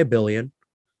down by $1 billion.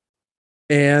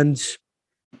 And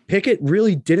Pickett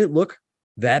really didn't look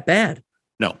that bad.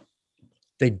 No.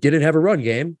 They didn't have a run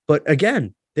game, but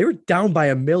again, they were down by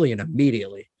 $1 million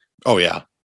immediately. Oh, yeah.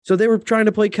 So they were trying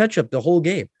to play catch up the whole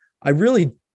game. I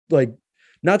really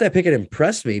not that Pickett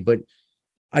impressed me, but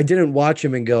I didn't watch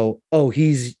him and go, oh,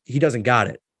 he doesn't got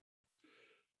it.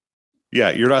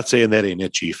 Yeah, you're not saying that ain't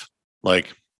it, Chief.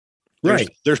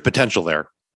 There's potential there.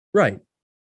 Right.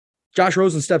 Josh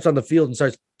Rosen steps on the field and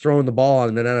starts throwing the ball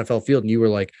on an NFL field, and you were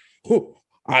like, oh,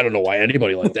 I don't know why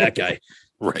anybody liked that guy.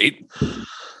 Right.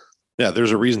 Yeah,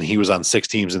 there's a reason he was on 6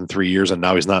 teams in 3 years, and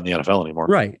now he's not in the NFL anymore.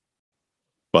 Right.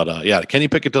 But Kenny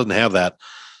Pickett doesn't have that.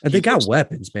 And they got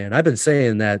weapons, man. I've been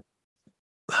saying that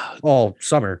all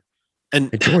summer.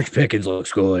 And George Pickens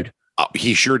looks good.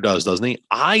 He sure does, doesn't he?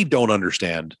 I don't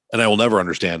understand, and I will never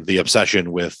understand the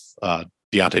obsession with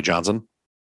Deontay Johnson.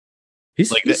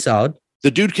 He's solid.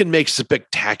 The dude can make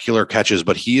spectacular catches,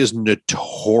 but he is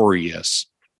notorious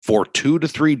for 2 to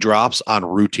 3 drops on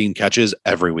routine catches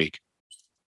every week.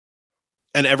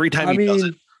 And every time he does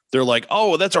it, they're like,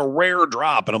 oh, that's a rare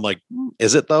drop. And I'm like,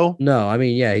 is it though? No,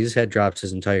 he's had drops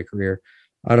his entire career.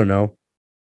 I don't know.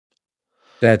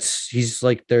 He's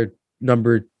like their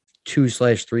number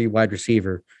 2/3 wide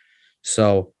receiver.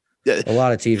 So a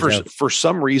lot of teams for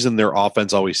some reason their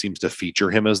offense always seems to feature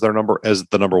him as the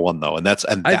number 1 though. And that's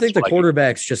I think the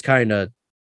quarterbacks just kind of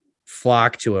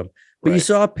flock to him. But you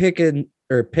saw Pickett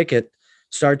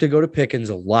start to go to Pickens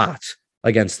a lot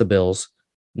against the Bills.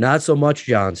 Not so much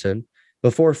Johnson.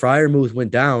 Before Freiermuth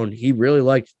went down, he really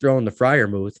liked throwing the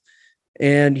Freiermuth.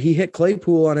 And he hit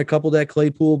Claypool on a couple that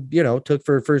Claypool, took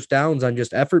for first downs on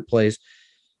just effort plays.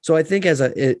 So I think as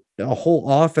a whole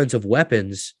offensive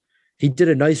weapons, he did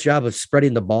a nice job of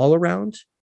spreading the ball around.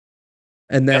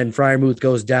 And then Freiermuth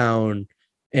goes down,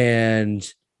 and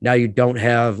now you don't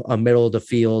have a middle of the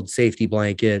field safety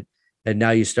blanket. And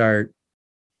now you start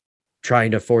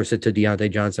trying to force it to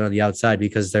Deontay Johnson on the outside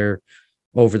because they're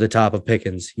over the top of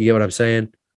Pickens. You get what I'm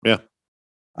saying? Yeah.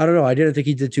 I don't know. I didn't think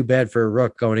he did too bad for a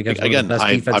rook going against one of the best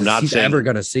defenses he's ever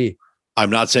going to see. I'm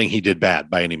not saying he did bad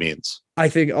by any means. I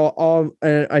think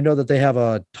and I know that they have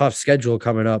a tough schedule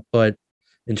coming up, but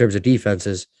in terms of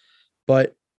defenses,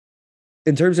 but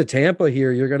in terms of Tampa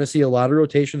here, you're going to see a lot of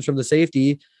rotations from the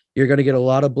safety. You're going to get a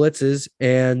lot of blitzes,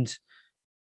 and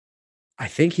I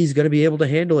think he's going to be able to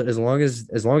handle it as long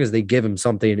as they give him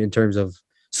something in terms of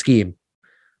scheme.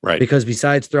 Right. Because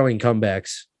besides throwing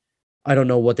comebacks, I don't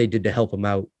know what they did to help him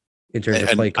out in terms of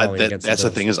play calling against that's the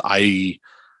thing is I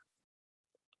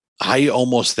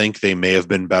almost think they may have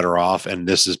been better off, and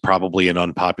this is probably an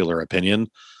unpopular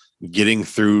opinion, getting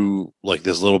through like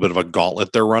this little bit of a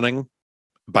gauntlet they're running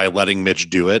by letting Mitch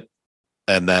do it.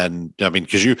 And then, I mean,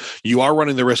 because you are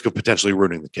running the risk of potentially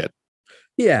ruining the kid.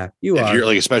 Yeah, you are. You're,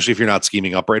 like, especially if you're not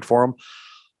scheming up right for him.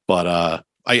 But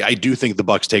I do think the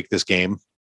Bucs take this game.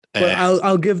 But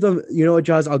I'll give them, you know what,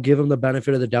 Jaws? I'll give them the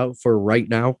benefit of the doubt for right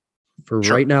now.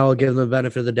 Right now, I'll give them the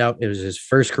benefit of the doubt. It was his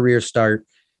first career start,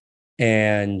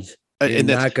 and you're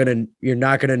not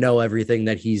gonna know everything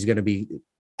that he's gonna be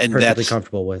perfectly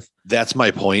comfortable with. That's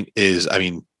my point. Is, I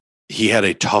mean, he had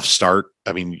a tough start.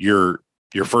 I mean, your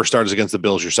first start is against the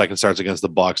Bills. Your second start's against the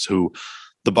Bucs, who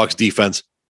the Bucs defense,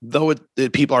 though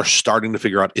people are starting to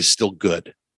figure out, is still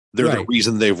good. They're the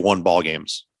reason they've won ball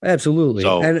games. Absolutely.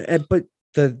 So,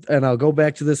 and I'll go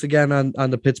back to this again on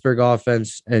the Pittsburgh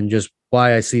offense and just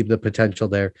why I see the potential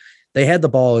there. They had the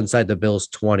ball inside the Bills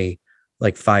 20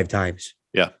 like 5 times.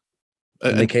 Yeah.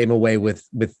 And they came away with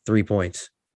 3 points.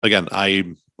 Again,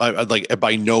 I like,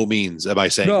 by no means am I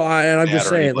saying no. I'm just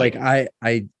saying, like,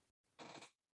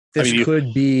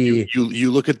 could be.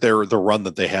 You look at the run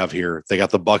that they have here. They got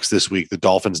the Bucs this week, the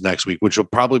Dolphins next week, which will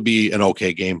probably be an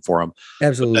okay game for them.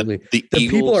 Absolutely. The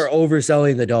Eagles, people are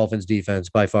overselling the Dolphins defense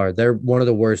by far. They're one of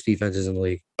the worst defenses in the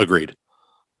league. Agreed.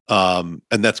 And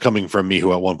that's coming from me,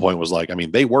 who at one point was like, I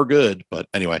mean, they were good, but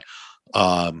anyway.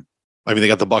 I mean, they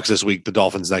got the Bucs this week, the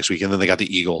Dolphins next week, and then they got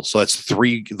the Eagles. So that's 4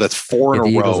 in a row. The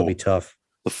Eagles will be tough.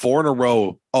 The 4 in a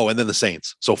row. Oh, and then the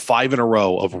Saints. So 5 in a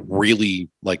row of really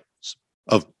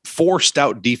of 4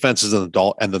 stout defenses and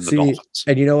then the Dolphins.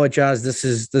 And you know what, Josh? This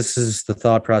is the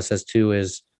thought process too,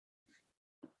 is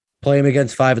play him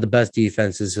against 5 of the best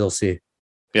defenses. He'll see.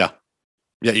 Yeah.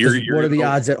 Yeah. What are the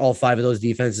odds that all 5 of those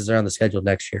defenses are on the schedule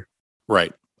next year?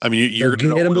 Right. I mean, you're going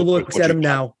to get him to look at him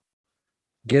now.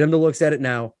 Get him to look at it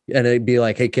now. And it'd be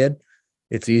like, hey kid,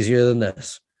 it's easier than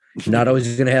this. You're not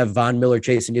always going to have Von Miller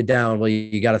chasing you down. Well,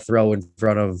 you got to throw in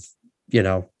front of,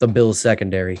 the Bills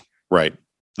secondary. Right.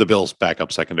 The Bills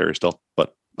backup secondary still,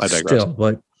 but I digress. Still,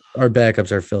 but our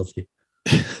backups are filthy.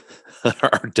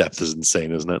 Our depth is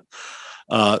insane, isn't it?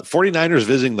 49ers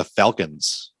visiting the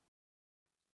Falcons.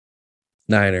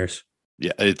 Niners.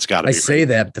 Yeah, it's got to be. I say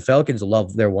that, but the Falcons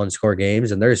love their 1-score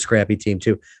games, and they're a scrappy team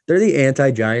too. They're the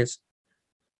anti-Giants.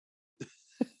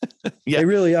 Yeah, they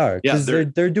really are. Yeah,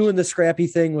 they're doing the scrappy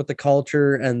thing with the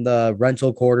culture and the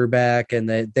rental quarterback, and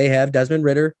they have Desmond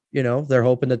Ridder. They're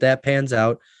hoping that pans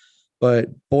out. But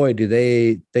boy, do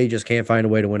they just can't find a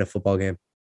way to win a football game.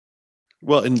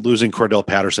 Well, and losing Cordell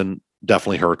Patterson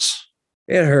definitely hurts.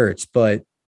 It hurts, but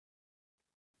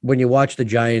when you watch the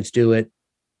Giants do it,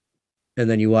 and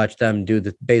then you watch them do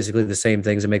basically the same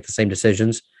things and make the same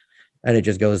decisions, and it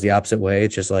just goes the opposite way,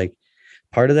 it's just like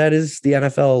part of that is the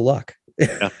NFL luck.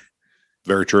 Yeah,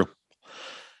 very true.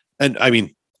 And I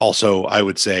mean, also, I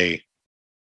would say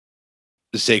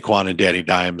Saquon and Danny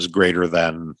Dimes greater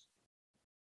than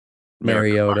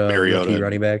Mariota rookie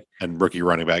running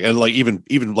back, and like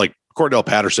even like Cordell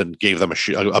Patterson gave them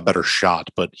a better shot,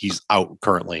 but he's out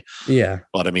currently. Yeah,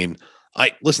 but I mean,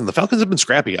 listen. The Falcons have been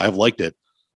scrappy. I've liked it.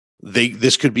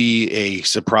 This could be a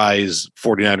surprise.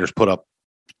 49ers put up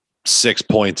 6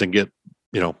 points and get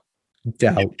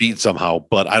beat somehow,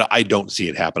 but I don't see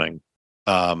it happening.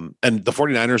 And the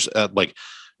 49ers,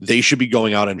 they should be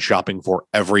going out and shopping for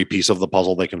every piece of the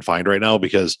puzzle they can find right now,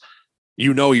 because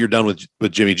you're done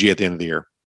with Jimmy G at the end of the year.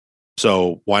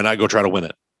 So why not go try to win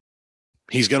it?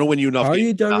 He's going to win you enough. Are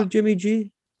you done with Jimmy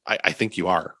G? I think you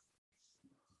are.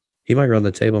 He might run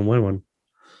the table and win one.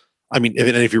 I mean,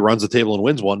 if he runs the table and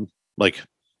wins one,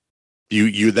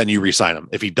 you re-sign him.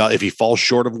 If he falls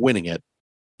short of winning it,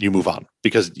 you move on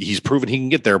because he's proven he can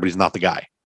get there, but he's not the guy.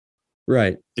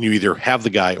 Right. And you either have the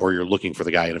guy or you're looking for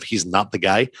the guy. And if he's not the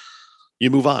guy, you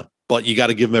move on. But you got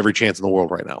to give him every chance in the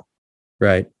world right now.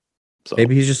 Right. So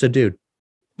maybe he's just a dude.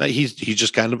 He's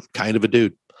just kind of a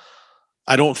dude.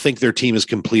 I don't think their team is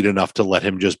complete enough to let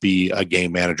him just be a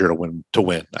game manager to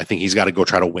win. I think he's got to go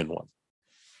try to win one.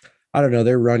 I don't know.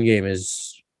 Their run game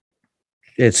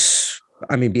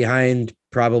behind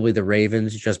probably the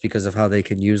Ravens just because of how they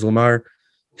can use Lamar.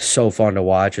 So fun to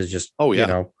watch is just,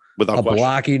 without a question.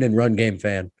 Blocking and run game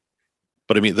fan.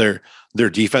 But I mean, their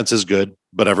defense is good,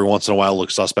 but every once in a while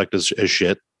looks suspect as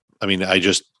shit. I mean,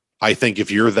 I think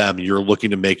if you're them, you're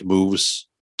looking to make moves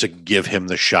to give him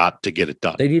the shot to get it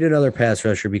done. They need another pass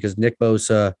rusher because Nick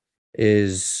Bosa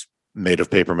is made of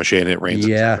paper mache and it rains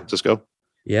in San Francisco.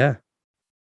 Yeah.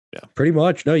 Pretty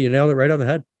much. No, you nailed it right on the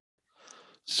head.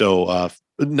 So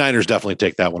Niners definitely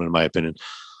take that one, in my opinion.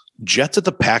 Jets at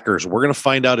the Packers. We're going to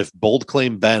find out if Bold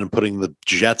Claim Ben putting the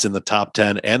Jets in the top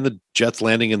 10 and the Jets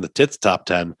landing in the Tits top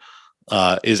 10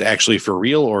 is actually for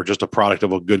real or just a product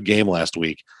of a good game last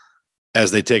week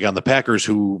as they take on the Packers,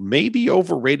 who may be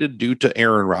overrated due to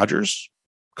Aaron Rodgers,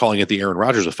 calling it the Aaron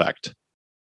Rodgers effect.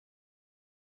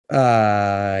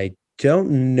 I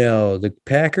don't know. The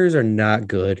Packers are not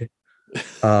good.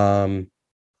 Their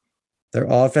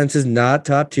offense is not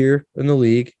top tier in the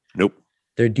league. Nope.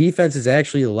 Their defense is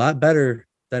actually a lot better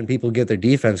than people get their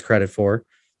defense credit for.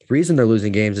 The reason they're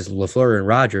losing games is LaFleur and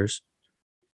Rodgers.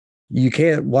 You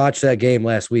can't watch that game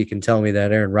last week and tell me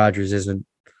that Aaron Rodgers isn't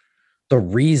the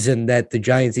reason that the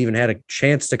Giants even had a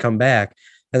chance to come back,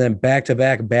 and then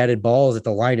back-to-back batted balls at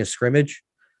the line of scrimmage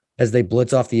as they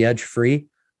blitz off the edge free.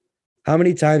 How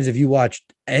many times have you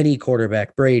watched any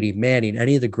quarterback, Brady, Manning,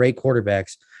 any of the great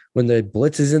quarterbacks, when the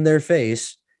blitz is in their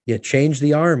face, you change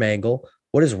the arm angle?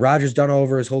 What has Rodgers done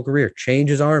over his whole career? Change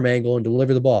his arm angle and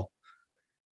deliver the ball.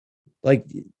 Like,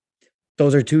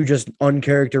 those are two just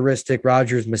uncharacteristic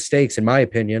Rodgers mistakes, in my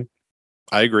opinion.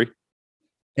 I agree.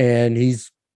 And he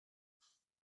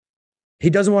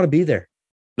doesn't want to be there.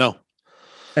 No.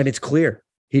 And it's clear.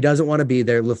 He doesn't want to be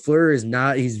there. LaFleur is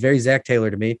not, he's very Zach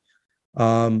Taylor to me.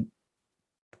 I'm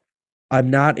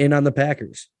not in on the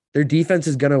Packers. Their defense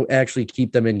is going to actually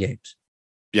keep them in games.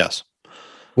 Yes.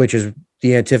 Which is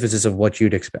the antithesis of what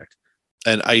you'd expect.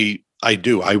 And I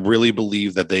do. I really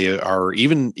believe that they are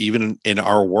even in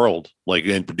our world, like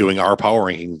in doing our power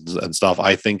rankings and stuff.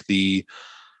 I think the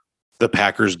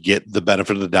Packers get the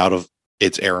benefit of the doubt of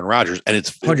it's Aaron Rodgers, and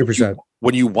it's 100%.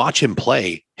 When you watch him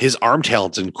play, his arm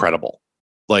talent's incredible.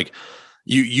 Like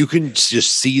you can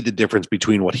just see the difference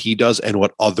between what he does and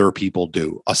what other people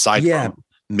do, aside from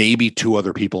maybe two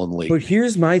other people in the league. But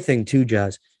here's my thing too,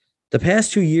 Jazz. The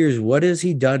past 2 years, what has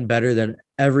he done better than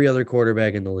every other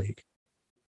quarterback in the league?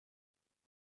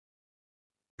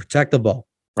 Protect the ball.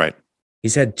 Right.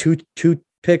 He's had two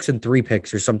picks and 3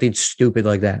 picks or something stupid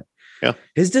like that. Yeah.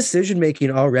 His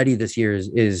decision-making already this year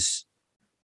is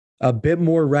a bit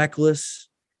more reckless,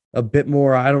 a bit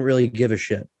more, I don't really give a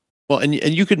shit. Well, and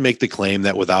you could make the claim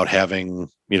that without having,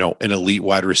 an elite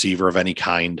wide receiver of any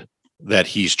kind, that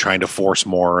he's trying to force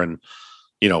more and,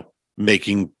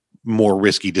 making more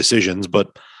risky decisions.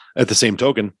 But at the same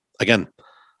token, again,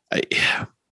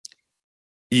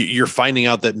 you're finding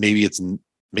out that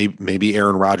maybe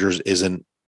Aaron Rodgers isn't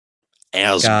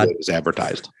as good as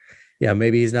advertised. Yeah,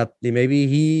 maybe he's not. Maybe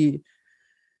he.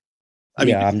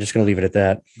 I'm just going to leave it at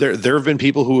that. There have been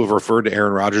people who have referred to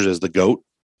Aaron Rodgers as the GOAT,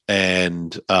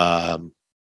 and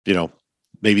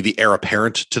maybe the heir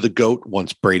apparent to the GOAT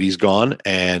once Brady's gone.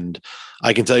 And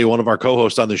I can tell you, one of our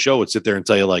co-hosts on the show would sit there and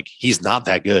tell you, like, he's not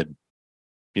that good.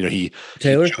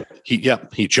 Taylor. He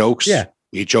chokes. Yeah,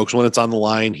 he chokes when it's on the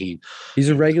line. He's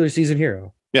a regular season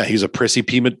hero. Yeah, he's a prissy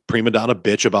prima donna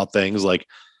bitch about things, like,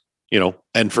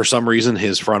 and for some reason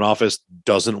his front office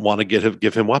doesn't want to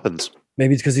give him weapons.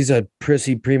 Maybe it's because he's a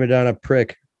prissy prima donna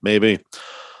prick. Maybe.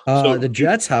 The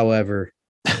Jets, however,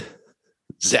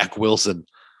 Zach Wilson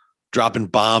dropping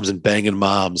bombs and banging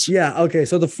moms. Yeah. Okay.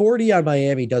 So the 40 on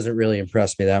Miami doesn't really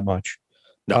impress me that much.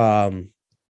 No.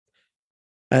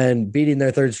 And beating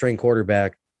their third string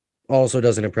quarterback also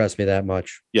doesn't impress me that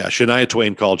much. Yeah. Shania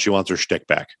Twain called. She wants her shtick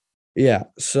back. Yeah.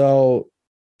 So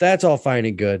that's all fine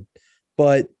and good.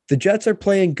 But the Jets are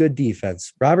playing good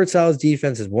defense. Robert Saleh's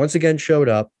defense has once again showed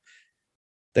up.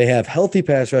 They have healthy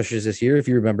pass rushers this year. If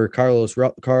you remember, Carlos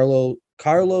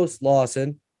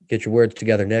Lawson, get your words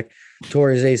together, Nick, tore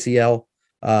his ACL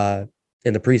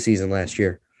in the preseason last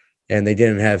year. And they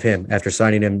didn't have him after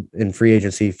signing him in free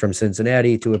agency from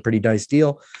Cincinnati to a pretty nice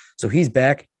deal. So he's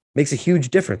back. Makes a huge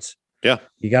difference. Yeah.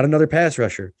 You got another pass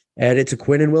rusher. Add it to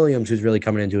Quinn and Williams, who's really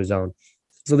coming into his own.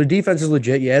 So their defense is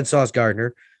legit. You add Sauce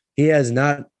Gardner. He has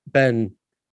not been,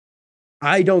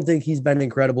 I don't think he's been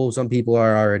incredible. Some people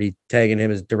are already tagging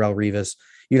him as Darrelle Revis.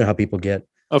 You know how people get.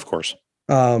 Of course.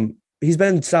 He's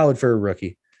been solid for a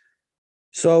rookie.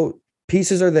 So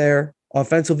pieces are there.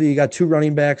 Offensively, you got two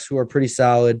running backs who are pretty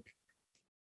solid.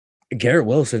 Garrett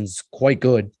Wilson's quite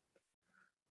good.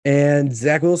 And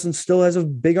Zach Wilson still has a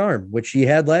big arm, which he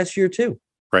had last year too.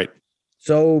 Right.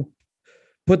 So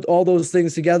put all those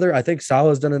things together. I think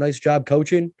Salah's done a nice job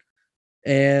coaching,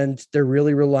 and they're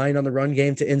really relying on the run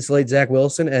game to insulate Zach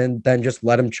Wilson and then just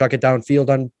let him chuck it downfield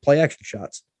on play action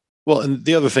shots. Well, and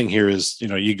the other thing here is,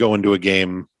 you go into a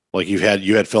game like you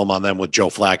had film on them with Joe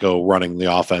Flacco running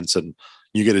the offense, and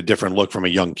you get a different look from a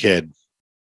young kid.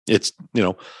 It's,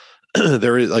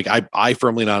 there is like, I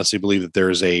firmly and honestly believe that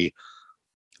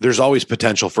there's always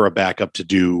potential for a backup to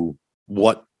do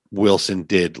what Wilson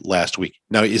did last week.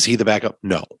 Now, is he the backup?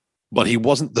 No, but he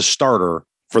wasn't the starter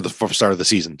for the start of the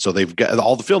season. So they've got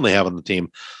all the film they have on the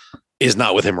team is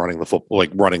not with him running the football,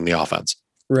 like running the offense.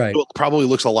 Right. So it probably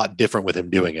looks a lot different with him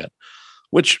doing it,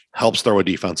 which helps throw a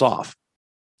defense off.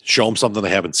 Show them something they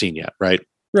haven't seen yet. Right.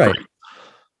 Right.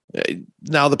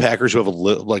 Now the Packers, who have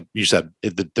like you said,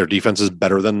 their defense is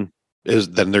better than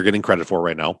they're getting credit for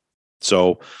right now.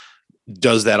 So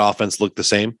does that offense look the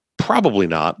same? Probably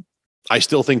not. I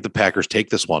still think the Packers take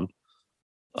this one.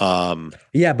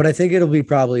 Yeah, but I think it'll be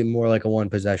probably more like a one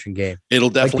possession game. It'll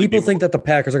definitely. Like people think that the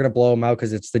Packers are going to blow them out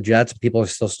because it's the Jets. People are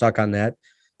still stuck on that.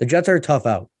 The Jets are a tough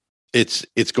out. It's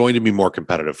going to be more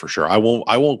competitive for sure. I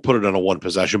won't put it on a one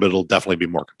possession, but it'll definitely be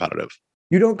more competitive.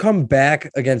 You don't come back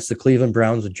against the Cleveland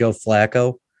Browns with Joe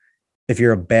Flacco if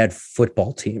you're a bad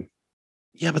football team.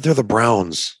 Yeah, but they're the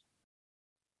Browns.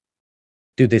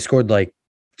 Dude, they scored like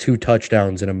 2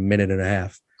 touchdowns in a minute and a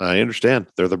half. I understand.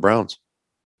 They're the Browns.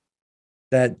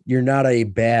 That you're not a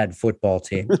bad football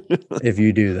team if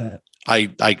you do that. I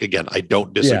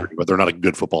don't disagree, but they're not a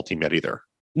good football team yet either.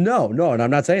 No, and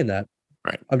I'm not saying that.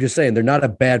 Right. I'm just saying they're not a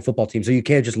bad football team. So you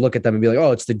can't just look at them and be like,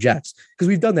 oh, it's the Jets. Because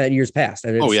we've done that in years past.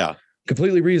 And it's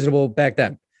completely reasonable back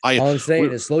then. All I'm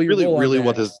saying is slow your roll. Really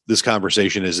what this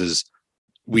conversation is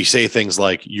we say things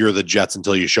like, you're the Jets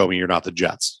until you show me you're not the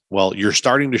Jets. Well, you're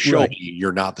starting to show me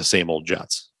you're not the same old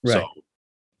Jets. Right.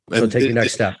 So take your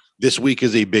next step. This week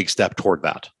is a big step toward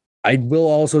that. I will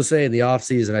also say in the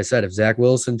offseason, I said if Zach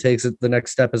Wilson takes it the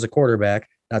next step as a quarterback,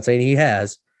 not saying he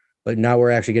has, but now we're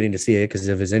actually getting to see it because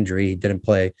of his injury. He didn't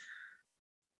play.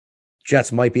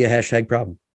 Jets might be a hashtag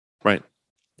problem. Right.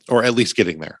 Or at least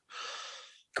getting there.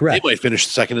 Correct. They might finish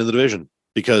second in the division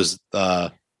because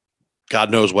God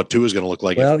knows what Tua is going to look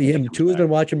like. Well, yeah, Tua's been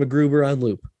watching McGruber on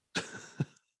loop.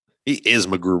 He is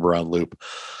McGruber on loop.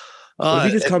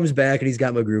 He just comes back and he's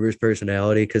got McGruber's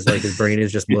personality because like his brain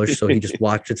is just mush. So he just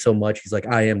watched it so much. He's like,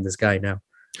 I am this guy now.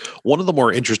 One of the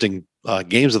more interesting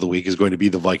games of the week is going to be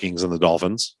the Vikings and the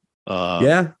Dolphins.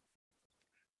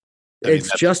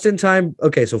 It's just in time.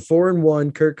 Okay, so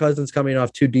 4-1. Kirk Cousins coming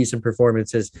off 2 decent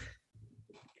performances.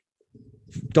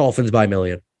 Dolphins by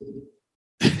million.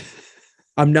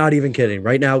 I'm not even kidding.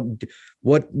 Right now,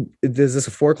 what is this,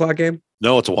 a 4:00 game?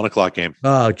 No, it's a 1:00 game.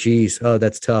 Oh, geez. Oh,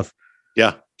 that's tough.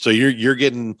 Yeah. So you're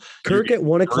getting Kirk at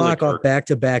 1:00 off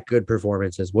back-to-back good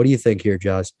performances. What do you think here,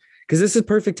 Josh? Because this is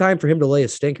perfect time for him to lay a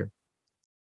stinker.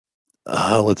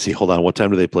 Let's see. Hold on. What time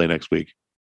do they play next week?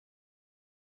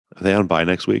 Are they on bye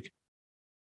next week?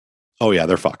 Oh, yeah.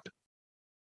 They're fucked.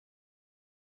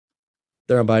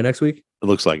 They're on bye next week? It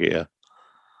looks like it, yeah.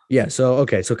 Yeah. So,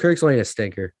 okay. So Kirk's laying a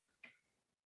stinker.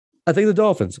 I think the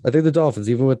Dolphins,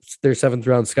 even with their 7th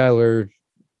round Skyler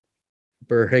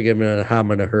Berhigam and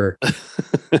Hamanaher.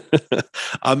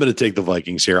 I'm going to take the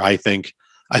Vikings here. I think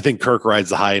Kirk rides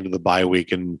the high end of the bye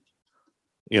week and,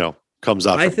 comes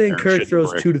out. I think Kirk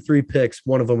throws 2 to 3 picks,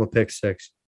 one of them a pick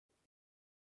 6.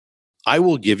 I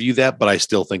will give you that, but I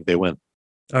still think they win.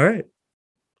 All right.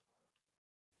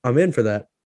 I'm in for that.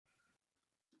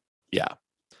 Yeah.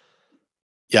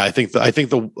 Yeah, I think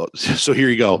so here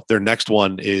you go. Their next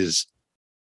one is,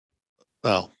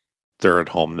 well, they're at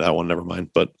home. That one, never mind.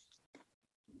 But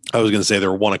I was going to say they're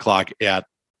 1:00 at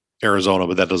Arizona,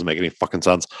 but that doesn't make any fucking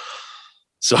sense.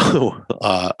 So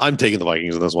I'm taking the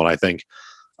Vikings in this one. I think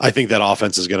that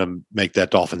offense is going to make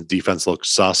that Dolphins defense look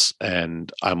sus,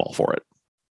 and I'm all for it.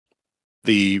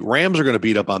 The Rams are going to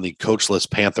beat up on the coachless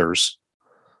Panthers.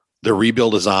 The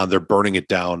rebuild is on. They're burning it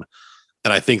down.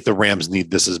 And I think the Rams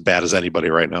need this as bad as anybody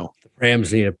right now. The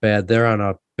Rams need it bad. They're on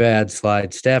a bad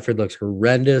slide. Stafford looks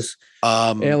horrendous.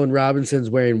 Allen Robinson's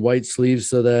wearing white sleeves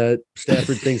so that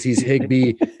Stafford thinks he's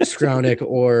Higbee, Skowronek,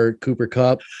 or Cooper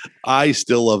Kupp. I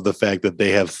still love the fact that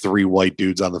they have 3 white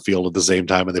dudes on the field at the same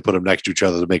time and they put them next to each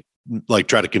other to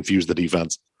try to confuse the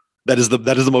defense. That is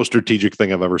the most strategic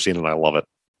thing I've ever seen, and I love it.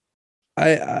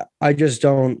 I just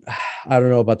don't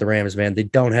know about the Rams, man. They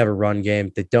don't have a run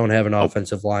game. They don't have an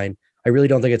offensive line. I really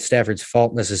don't think it's Stafford's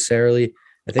fault necessarily.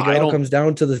 I think it all comes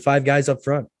down to the 5 guys up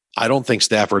front. I don't think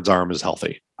Stafford's arm is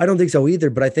healthy. I don't think so either,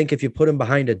 but I think if you put him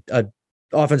behind a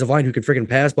offensive line who can freaking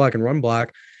pass block and run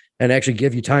block and actually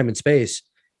give you time and space,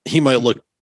 he might look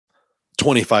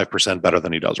 25% better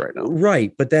than he does right now.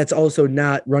 Right, but that's also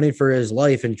not running for his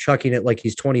life and chucking it like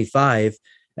he's 25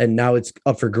 and now it's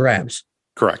up for grabs.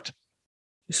 Correct.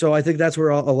 So I think that's where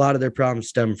a lot of their problems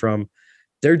stem from.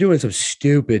 They're doing some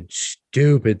stupid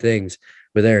things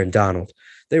with Aaron Donald.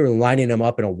 They were lining him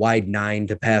up in a wide 9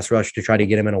 to pass rush to try to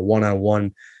get him in a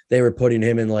one-on-one. They were putting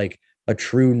him in like a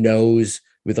true nose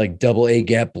with like double A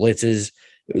gap blitzes.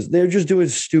 They're just doing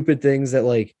stupid things that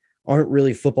like aren't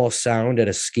really football sound at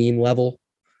a scheme level,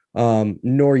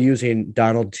 nor using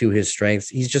Donald to his strengths.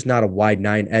 He's just not a wide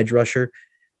 9 edge rusher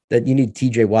that you need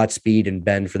TJ Watt speed and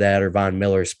bend for that, or Von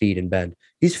Miller speed and bend.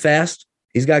 He's fast.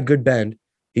 He's got good bend.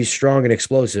 He's strong and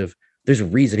explosive. There's a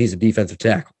reason he's a defensive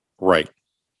tackle. Right.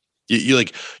 You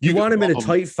want him in a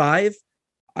tight 5?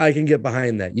 I can get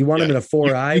behind that. You want him in a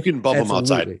 4-eye? You can bump him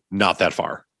outside, not that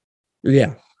far.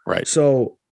 Yeah. Right.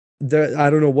 So I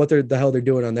don't know what the hell they're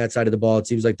doing on that side of the ball. It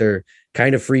seems like they're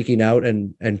kind of freaking out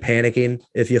and panicking,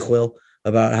 if you will,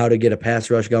 about how to get a pass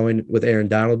rush going with Aaron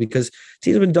Donald, because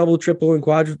teams have been double, triple, and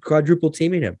quadruple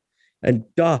teaming him. And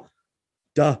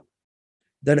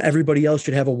then everybody else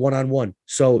should have a one-on-one.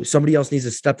 So somebody else needs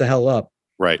to step the hell up.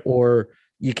 Right. Or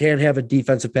you can't have a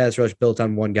defensive pass rush built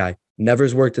on one guy. Never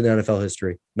has worked in the NFL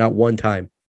history. Not one time.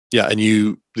 Yeah. And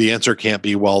the answer can't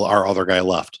be, well, our other guy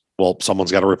left. Well,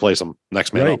 someone's got to replace him.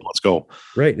 Next man up. Let's go.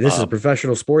 Right. This is a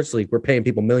professional sports league. We're paying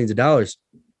people millions of dollars.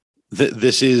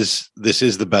 This is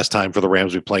the best time for the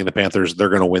Rams to be playing the Panthers. They're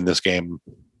going to win this game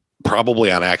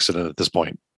probably on accident at this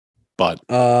point. But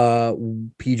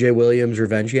PJ Williams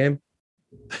revenge game.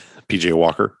 PJ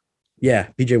Walker. Yeah,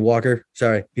 PJ Walker.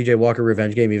 Sorry, PJ Walker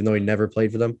revenge game, even though he never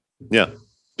played for them. Yeah.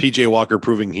 PJ Walker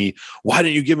proving why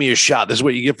didn't you give me a shot? This is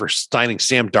what you get for signing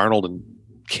Sam Darnold and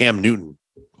Cam Newton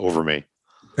over me.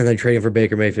 And then trading for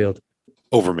Baker Mayfield.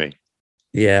 Over me.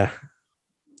 Yeah.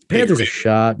 Panthers a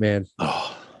shot, man.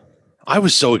 Oh, I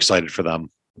was so excited for them.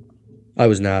 I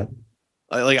was not.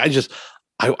 I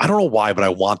don't know why, but I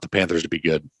want the Panthers to be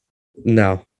good.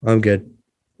 No, I'm good.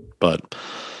 But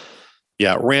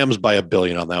yeah, Rams by $1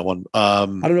 billion on that one. I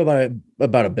don't know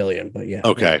about $1 billion, but yeah.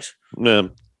 Okay. A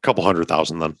couple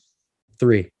 100,000 then.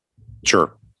 3.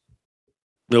 Sure.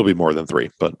 It'll be more than 3,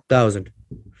 but 1,000.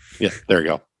 Yeah, there you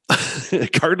go.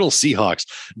 Cardinals Seahawks.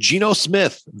 Geno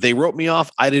Smith. They wrote me off.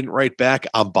 I didn't write back.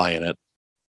 I'm buying it.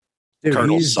 Dude,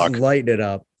 Cardinals he's suck. Lighting it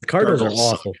up. The Cardinals are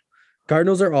awful. Suck.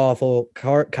 Cardinals are awful.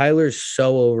 Kyler's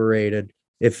so overrated,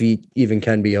 if he even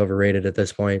can be overrated at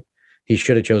this point. He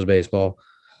should have chose baseball.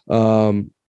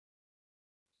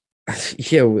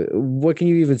 Yeah, what can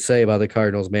you even say about the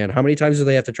Cardinals, man? How many times do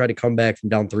they have to try to come back from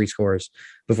down 3 scores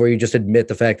before you just admit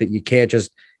the fact that you can't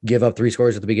just give up 3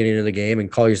 scores at the beginning of the game and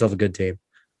call yourself a good team?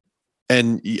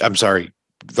 And I'm sorry,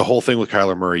 the whole thing with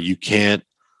Kyler Murray,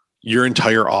 your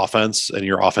entire offense and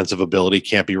your offensive ability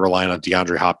can't be relying on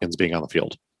DeAndre Hopkins being on the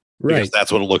field. Right. Because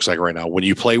that's what it looks like right now. When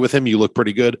you play with him, you look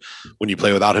pretty good. When you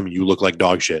play without him, you look like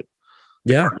dog shit.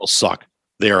 The Cardinals suck.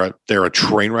 They're a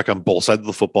train wreck on both sides of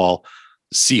the football.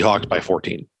 Seahawks by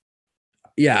 14.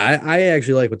 Yeah, I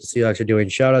actually like what the Seahawks are doing.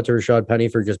 Shout out to Rashad Penny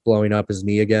for just blowing up his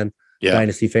knee again. Yeah.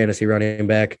 Dynasty fantasy running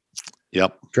back.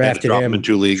 Yep. Drafted him in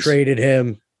 2 leagues.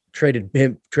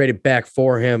 Traded back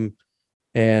for him,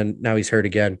 and now he's hurt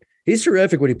again. He's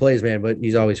terrific when he plays, man, but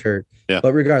he's always hurt. Yeah.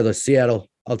 But regardless, Seattle,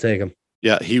 I'll take him.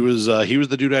 Yeah, he was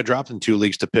the dude I dropped in 2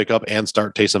 leagues to pick up and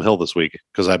start Taysom Hill this week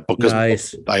because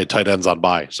I had tight ends on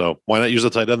bye. So why not use a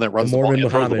tight end that runs the ball and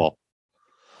throws the ball?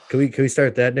 Can we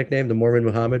start that nickname, the Mormon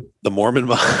Muhammad? The Mormon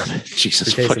Muhammad.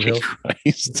 Jesus fucking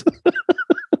Christ.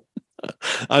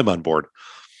 I'm on board.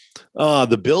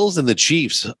 The Bills and the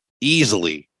Chiefs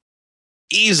easily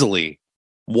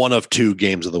one of 2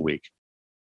 games of the week.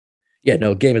 Yeah,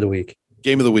 no, game of the week.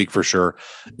 Game of the week for sure.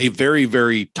 A very,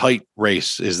 very tight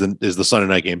race is the Sunday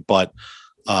night game, but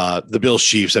the Bills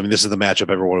Chiefs, I mean, this is the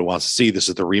matchup everyone wants to see. This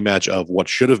is the rematch of what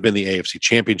should have been the AFC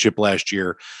Championship last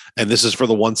year, and this is for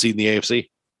the 1 seed in the AFC.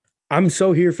 I'm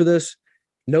so here for this.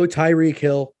 No Tyreek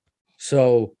Hill,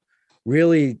 so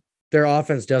really their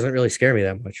offense doesn't really scare me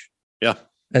that much. Yeah.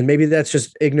 And maybe that's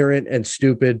just ignorant and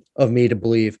stupid of me to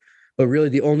believe. But really,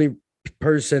 the only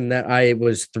person that I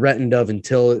was threatened of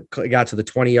until it got to the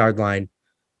 20-yard line,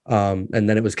 and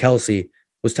then it was Kelsey,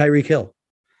 was Tyreek Hill.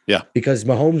 Yeah. Because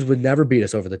Mahomes would never beat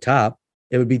us over the top.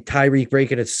 It would be Tyreek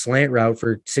breaking a slant route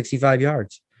for 65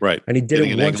 yards. Right. And he did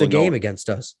it once a game against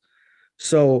us.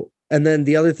 So, and then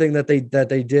the other thing that they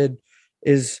did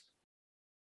is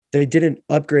they didn't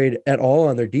upgrade at all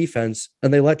on their defense,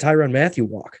 and they let Tyrann Mathieu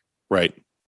walk. Right.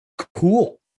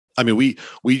 Cool. I mean,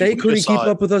 they couldn't keep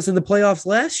up with us in the playoffs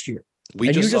last year.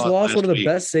 You just lost one of the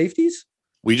best safeties.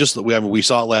 We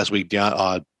saw it last week.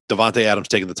 Davante Adams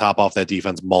taking the top off that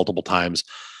defense multiple times,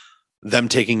 them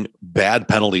taking bad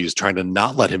penalties, trying to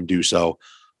not let him do so.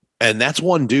 And that's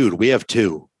one dude. We have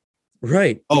two.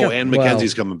 Right. Oh, yeah, and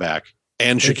McKenzie's coming back.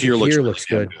 And Shakir looks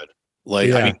good. Like,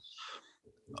 yeah.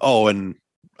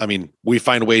 We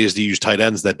find ways to use tight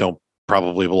ends that don't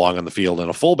probably belong on the field, and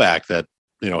a fullback that,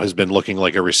 has been looking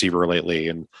like a receiver lately.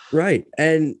 And right.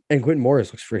 And Quentin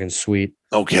Morris looks freaking sweet.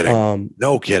 No kidding.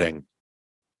 No kidding.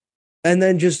 And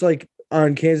then just like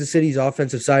on Kansas City's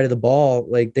offensive side of the ball,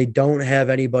 like they don't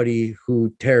have anybody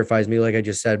who terrifies me. Like I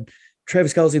just said,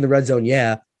 Travis Kelce in the red zone.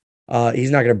 Yeah. He's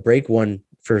not going to break one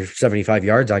for 75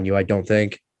 yards on you, I don't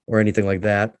think, or anything like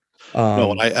that.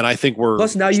 No, and I think we're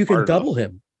plus now you can double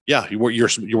him. Yeah, you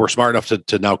were smart enough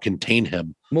to now contain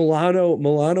him. Milano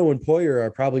and Poyer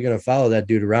are probably going to follow that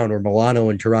dude around, or Milano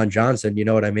and Teron Johnson. You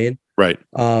know what I mean? Right.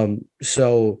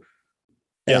 So,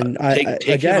 and yeah,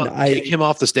 take him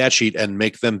off the stat sheet and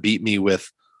make them beat me with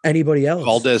anybody else.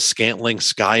 Valdez, Scantling,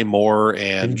 Sky Moore,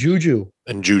 and Juju.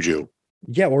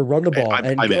 Yeah, or run the ball.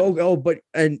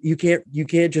 And you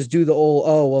can't just do the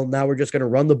old, now we're just going to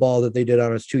run the ball that they did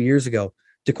on us 2 years ago.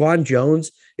 Daquan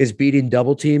Jones is beating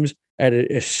double teams at an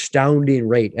astounding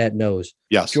rate at nose.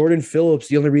 Yes. Jordan Phillips,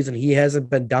 the only reason he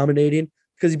hasn't been dominating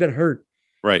because he's been hurt.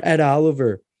 Right. Ed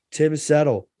Oliver, Tim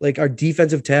Settle, like our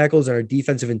defensive tackles and our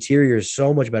defensive interior is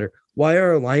so much better. Why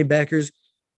are our linebackers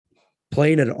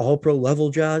playing at an all-pro level,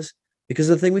 Jaws? Because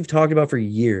the thing we've talked about for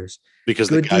years. Because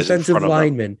good the guys defensive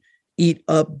linemen eat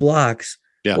up blocks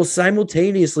while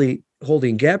simultaneously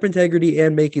holding gap integrity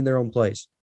and making their own plays.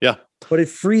 Yeah. But it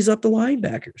frees up the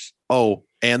linebackers. Oh,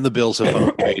 and the Bills have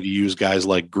found a way to use guys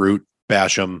like Groot,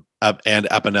 Basham, and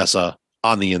Epinesa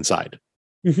on the inside.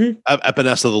 Mm-hmm.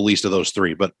 Epinesa, the least of those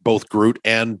three, but both Groot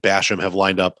and Basham have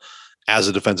lined up as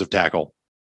a defensive tackle.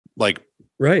 Like,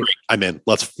 right. I'm in.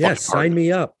 Let's sign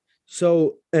me up.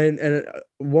 So, and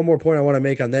one more point I want to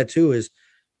make on that too is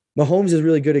Mahomes is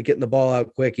really good at getting the ball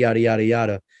out quick, yada, yada,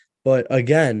 yada. But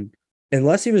again,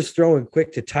 unless he was throwing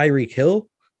quick to Tyreek Hill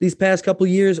these past couple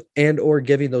of years and or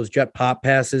giving those jet pop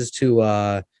passes to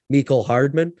Mecole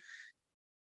Hardman,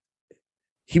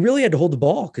 he really had to hold the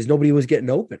ball because nobody was getting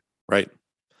open. Right.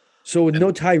 So with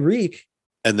no Tyreek,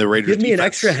 and the Raiders give me an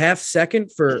extra half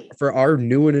second for our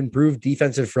new and improved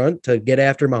defensive front to get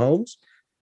after Mahomes.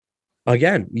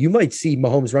 Again, you might see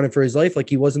Mahomes running for his life like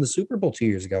he was in the Super Bowl 2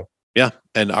 years ago. Yeah,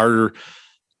 and our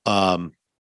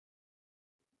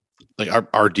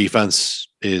defense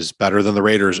is better than the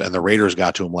Raiders, and the Raiders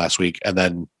got to him last week, and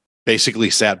then basically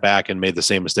sat back and made the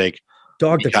same mistake.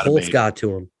 The Colts got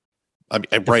to him. I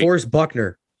mean, right. Forrest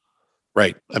Buckner.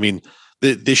 Right. I mean,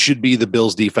 this should be the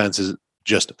Bills' defense is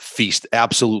just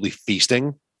absolutely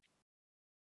feasting.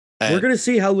 And we're going to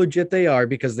see how legit they are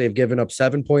because they've given up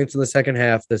 7 points in the second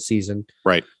half this season.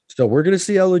 Right. So we're going to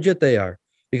see how legit they are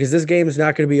because this game is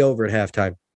not going to be over at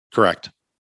halftime. Correct.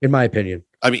 In my opinion.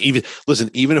 I mean,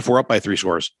 even if we're up by 3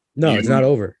 scores, it's not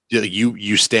over.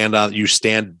 You stand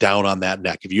down on that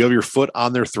neck. If you have your foot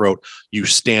on their throat, you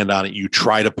stand on it. You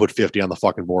try to put 50 on the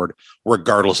fucking board,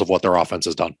 regardless of what their offense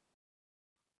has done.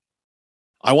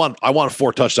 I want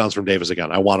 4 touchdowns from Davis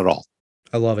again. I want it all.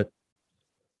 I love it.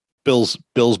 Bills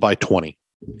by 20.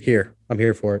 I'm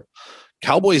here for it.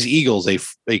 Cowboys Eagles,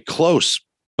 a close,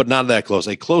 but not that close,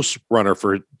 a close runner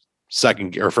for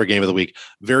second or for game of the week.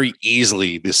 Very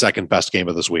easily the second best game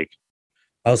of this week.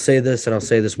 I'll say this and I'll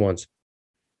say this once.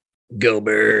 Go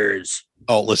Birds.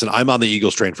 Oh, listen, I'm on the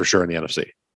Eagles train for sure in the NFC.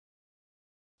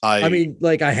 I mean,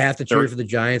 like I have to cheer for the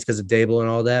Giants because of Dable and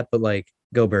all that, but like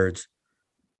go Birds.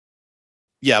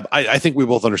 Yeah, I think we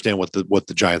both understand what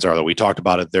the Giants are, though. We talked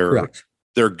about it.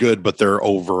 They're good, but they're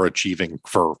overachieving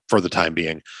for the time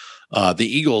being. The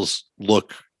Eagles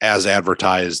look as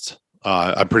advertised.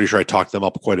 I'm pretty sure I talked them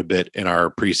up quite a bit in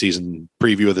our preseason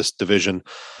preview of this division.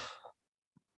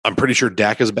 I'm pretty sure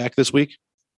Dak is back this week.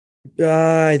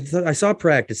 I saw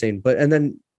practicing, and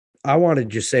then I wanted to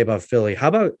just say about Philly. How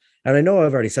about, and I know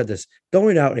I've already said this,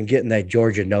 going out and getting that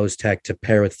Georgia nose tech to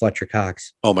pair with Fletcher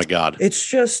Cox. Oh my God. It's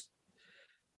just,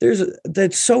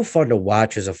 That's so fun to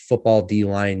watch as a football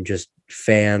D-line just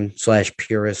fan /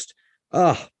 purist.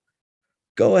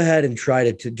 Go ahead and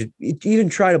try to even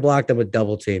try to block them with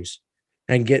double teams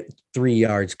and get 3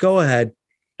 yards. Go ahead.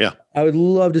 Yeah. I would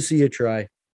love to see you try.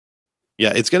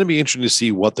 Yeah, it's going to be interesting to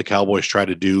see what the Cowboys try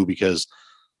to do because,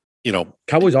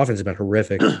 Cowboys offense has been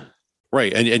horrific.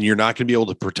 Right. And you're not going to be able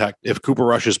to protect, if Cooper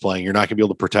Rush is playing, you're not going to be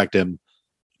able to protect him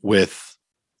with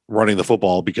running the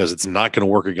football because it's not going to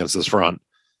work against this front.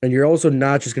 And you're also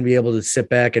not just going to be able to sit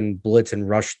back and blitz and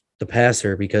rush the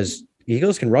passer because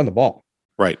Eagles can run the ball.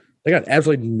 Right. They got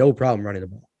absolutely no problem running the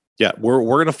ball. Yeah, we're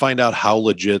going to find out how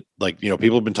legit,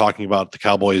 people have been talking about the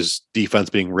Cowboys defense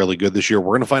being really good this year.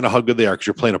 We're going to find out how good they are because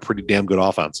you're playing a pretty damn good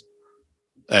offense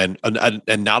and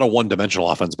not a one-dimensional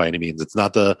offense by any means. It's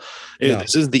not this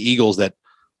isn't the Eagles that,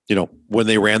 when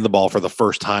they ran the ball for the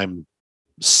first time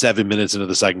 7 minutes into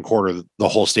the second quarter, the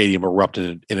whole stadium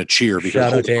erupted in a cheer because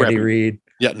shout out to Andy Reid.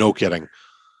 Yeah, no kidding.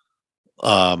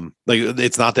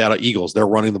 It's not that Eagles. They're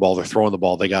running the ball. They're throwing the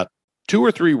ball. They got 2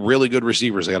 or 3 really good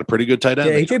receivers. They got a pretty good tight end.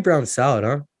 Yeah, AJ Brown's solid,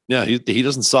 huh? Yeah, he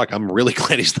doesn't suck. I'm really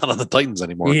glad he's not on the Titans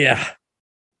anymore. Yeah.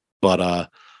 But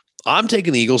I'm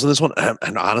taking the Eagles in this one.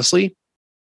 And honestly,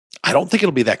 I don't think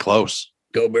it'll be that close.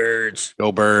 Go Birds.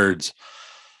 Go Birds.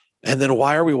 And then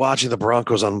why are we watching the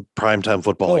Broncos on primetime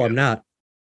football? Oh, I'm not.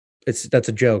 That's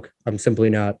a joke. I'm simply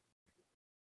not.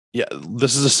 Yeah,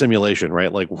 this is a simulation,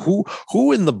 right? Like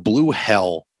who in the blue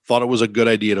hell thought it was a good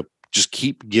idea to just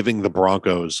keep giving the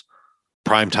Broncos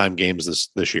primetime games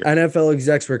this year? NFL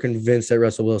execs were convinced that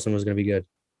Russell Wilson was going to be good.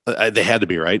 They had to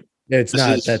be, right? It's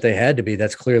not that they had to be.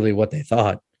 That's clearly what they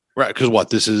thought. Right,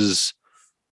 because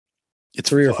it's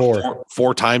 3 or 4.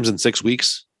 4 times in 6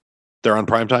 weeks they're on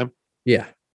primetime? Yeah.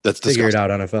 That's figure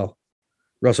disgusting. it out, NFL.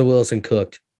 Russell Wilson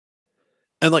cooked.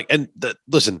 And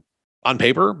listen, on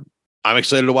paper, I'm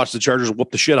excited to watch the Chargers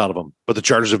whoop the shit out of them. But the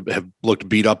Chargers have looked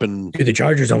beat up. And dude, the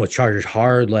Chargers almost Chargers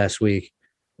hard last week.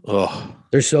 Ugh.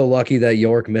 They're so lucky that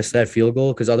York missed that field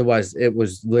goal because otherwise it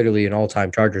was literally an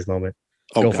all-time Chargers moment.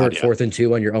 Go for it, 4th and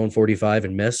 2 on your own 45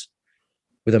 and miss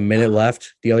with a minute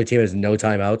left. The other team has no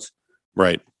timeouts.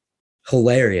 Right.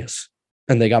 Hilarious.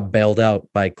 And they got bailed out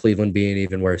by Cleveland being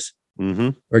even worse. Mm-hmm.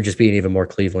 Or just being even more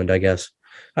Cleveland, I guess.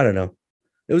 I don't know.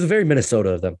 It was very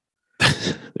Minnesota of them.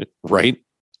 Right.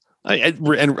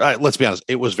 Let's be honest.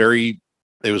 It was very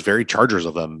Chargers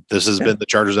of them. This has been the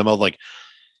Chargers MO, like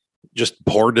just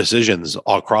poor decisions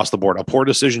all across the board. A poor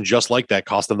decision just like that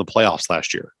cost them the playoffs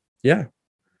last year. Yeah.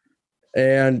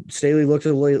 And Staley looked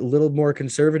a little more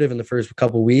conservative in the first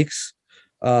couple weeks.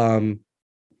 And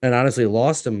honestly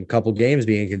lost him a couple games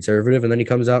being conservative. And then he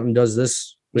comes out and does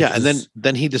this. Yeah. And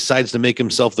then he decides to make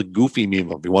himself the goofy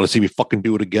meme of, you want to see me fucking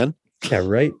do it again? Yeah.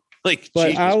 Right.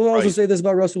 But I will also say this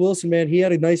about Russell Wilson, man. He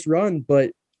had a nice run,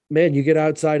 but man, you get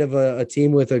outside of a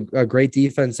team with a great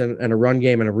defense and a run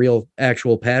game and a real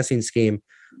actual passing scheme.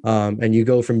 And you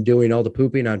go from doing all the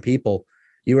pooping on people,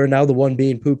 you are now the one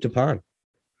being pooped upon.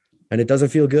 And it doesn't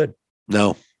feel good.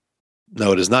 No,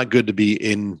 it is not good to be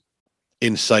in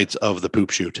sights of the poop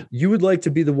chute. You would like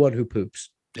to be the one who poops.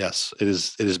 Yes, it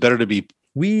is. It is better to be.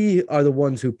 We are the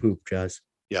ones who poop, Jazz.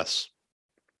 Yes.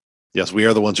 Yes, we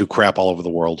are the ones who crap all over the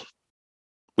world.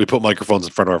 We put microphones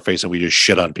in front of our face and we just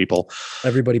shit on people.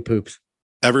 Everybody poops.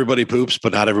 Everybody poops,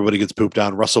 but not everybody gets pooped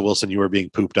on. Russell Wilson, you are being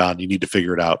pooped on. You need to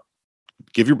figure it out.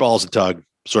 Give your balls a tug.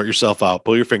 Sort yourself out.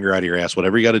 Pull your finger out of your ass.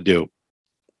 Whatever you got to do.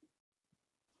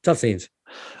 Tough scenes.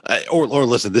 Or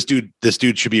listen, this dude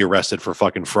should be arrested for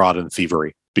fucking fraud and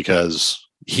thievery because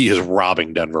he is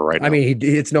robbing Denver right now. I mean,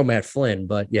 it's no Matt Flynn,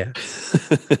 but yeah.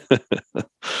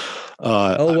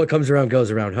 What comes around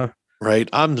goes around, huh? Right.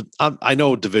 I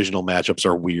know divisional matchups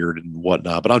are weird and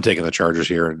whatnot, but I'm taking the Chargers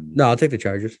here. And no, I'll take the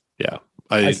Chargers. Yeah.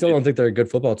 I still don't think they're a good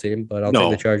football team, but I'll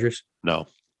take the Chargers. No.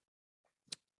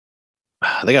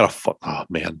 They got oh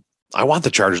man. I want the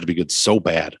Chargers to be good so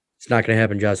bad. It's not going to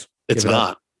happen, Jess. It's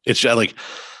not. It's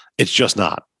just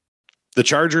not. The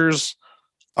Chargers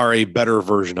are a better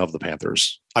version of the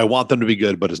Panthers. I want them to be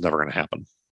good, but it's never going to happen.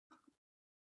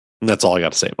 And that's all I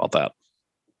got to say about that.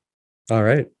 All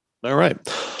right.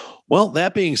 Well,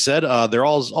 that being said, there are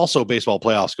also baseball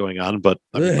playoffs going on, but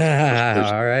I mean,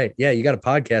 all right. Yeah, you got a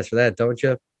podcast for that, don't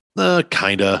you?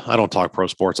 Kinda. I don't talk pro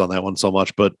sports on that one so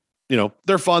much, but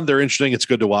they're fun. They're interesting. It's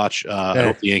good to watch. I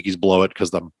hope the Yankees blow it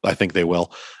because I think they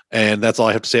will. And that's all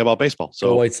I have to say about baseball. So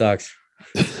the White Sox.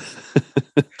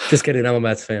 Just kidding. I'm a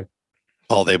Mets fan.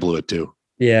 Oh, they blew it too.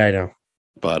 Yeah, I know.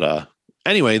 But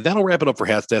anyway, that'll wrap it up for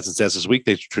Hat Stats and Stats this week.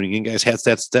 Thanks for tuning in, guys. Hat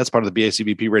Stats and Stats, part of the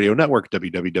BICBP Radio Network,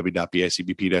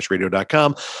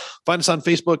 www.bicbp-radio.com. Find us on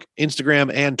Facebook,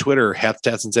 Instagram, and Twitter, Hat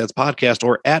Stats and Stats Podcast,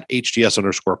 or at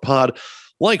HTS_pod.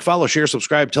 Like, follow, share,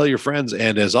 subscribe, tell your friends,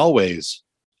 and as always,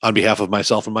 on behalf of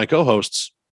myself and my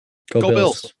co-hosts, go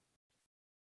Bills.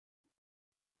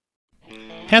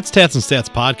 Hats, Tats, and Stats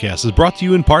podcast is brought to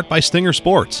you in part by Stinger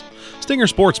Sports. Stinger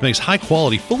Sports makes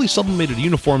high-quality, fully sublimated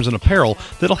uniforms and apparel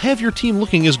that'll have your team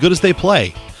looking as good as they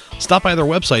play. Stop by their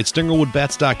website,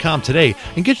 stingerwoodbats.com today,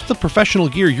 and get you the professional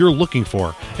gear you're looking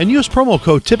for. And use promo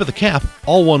code TIP-OF-THE-CAP,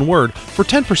 all one word, for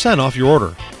 10% off your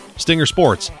order. Stinger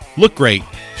Sports. Look great,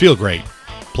 feel great,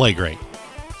 play great.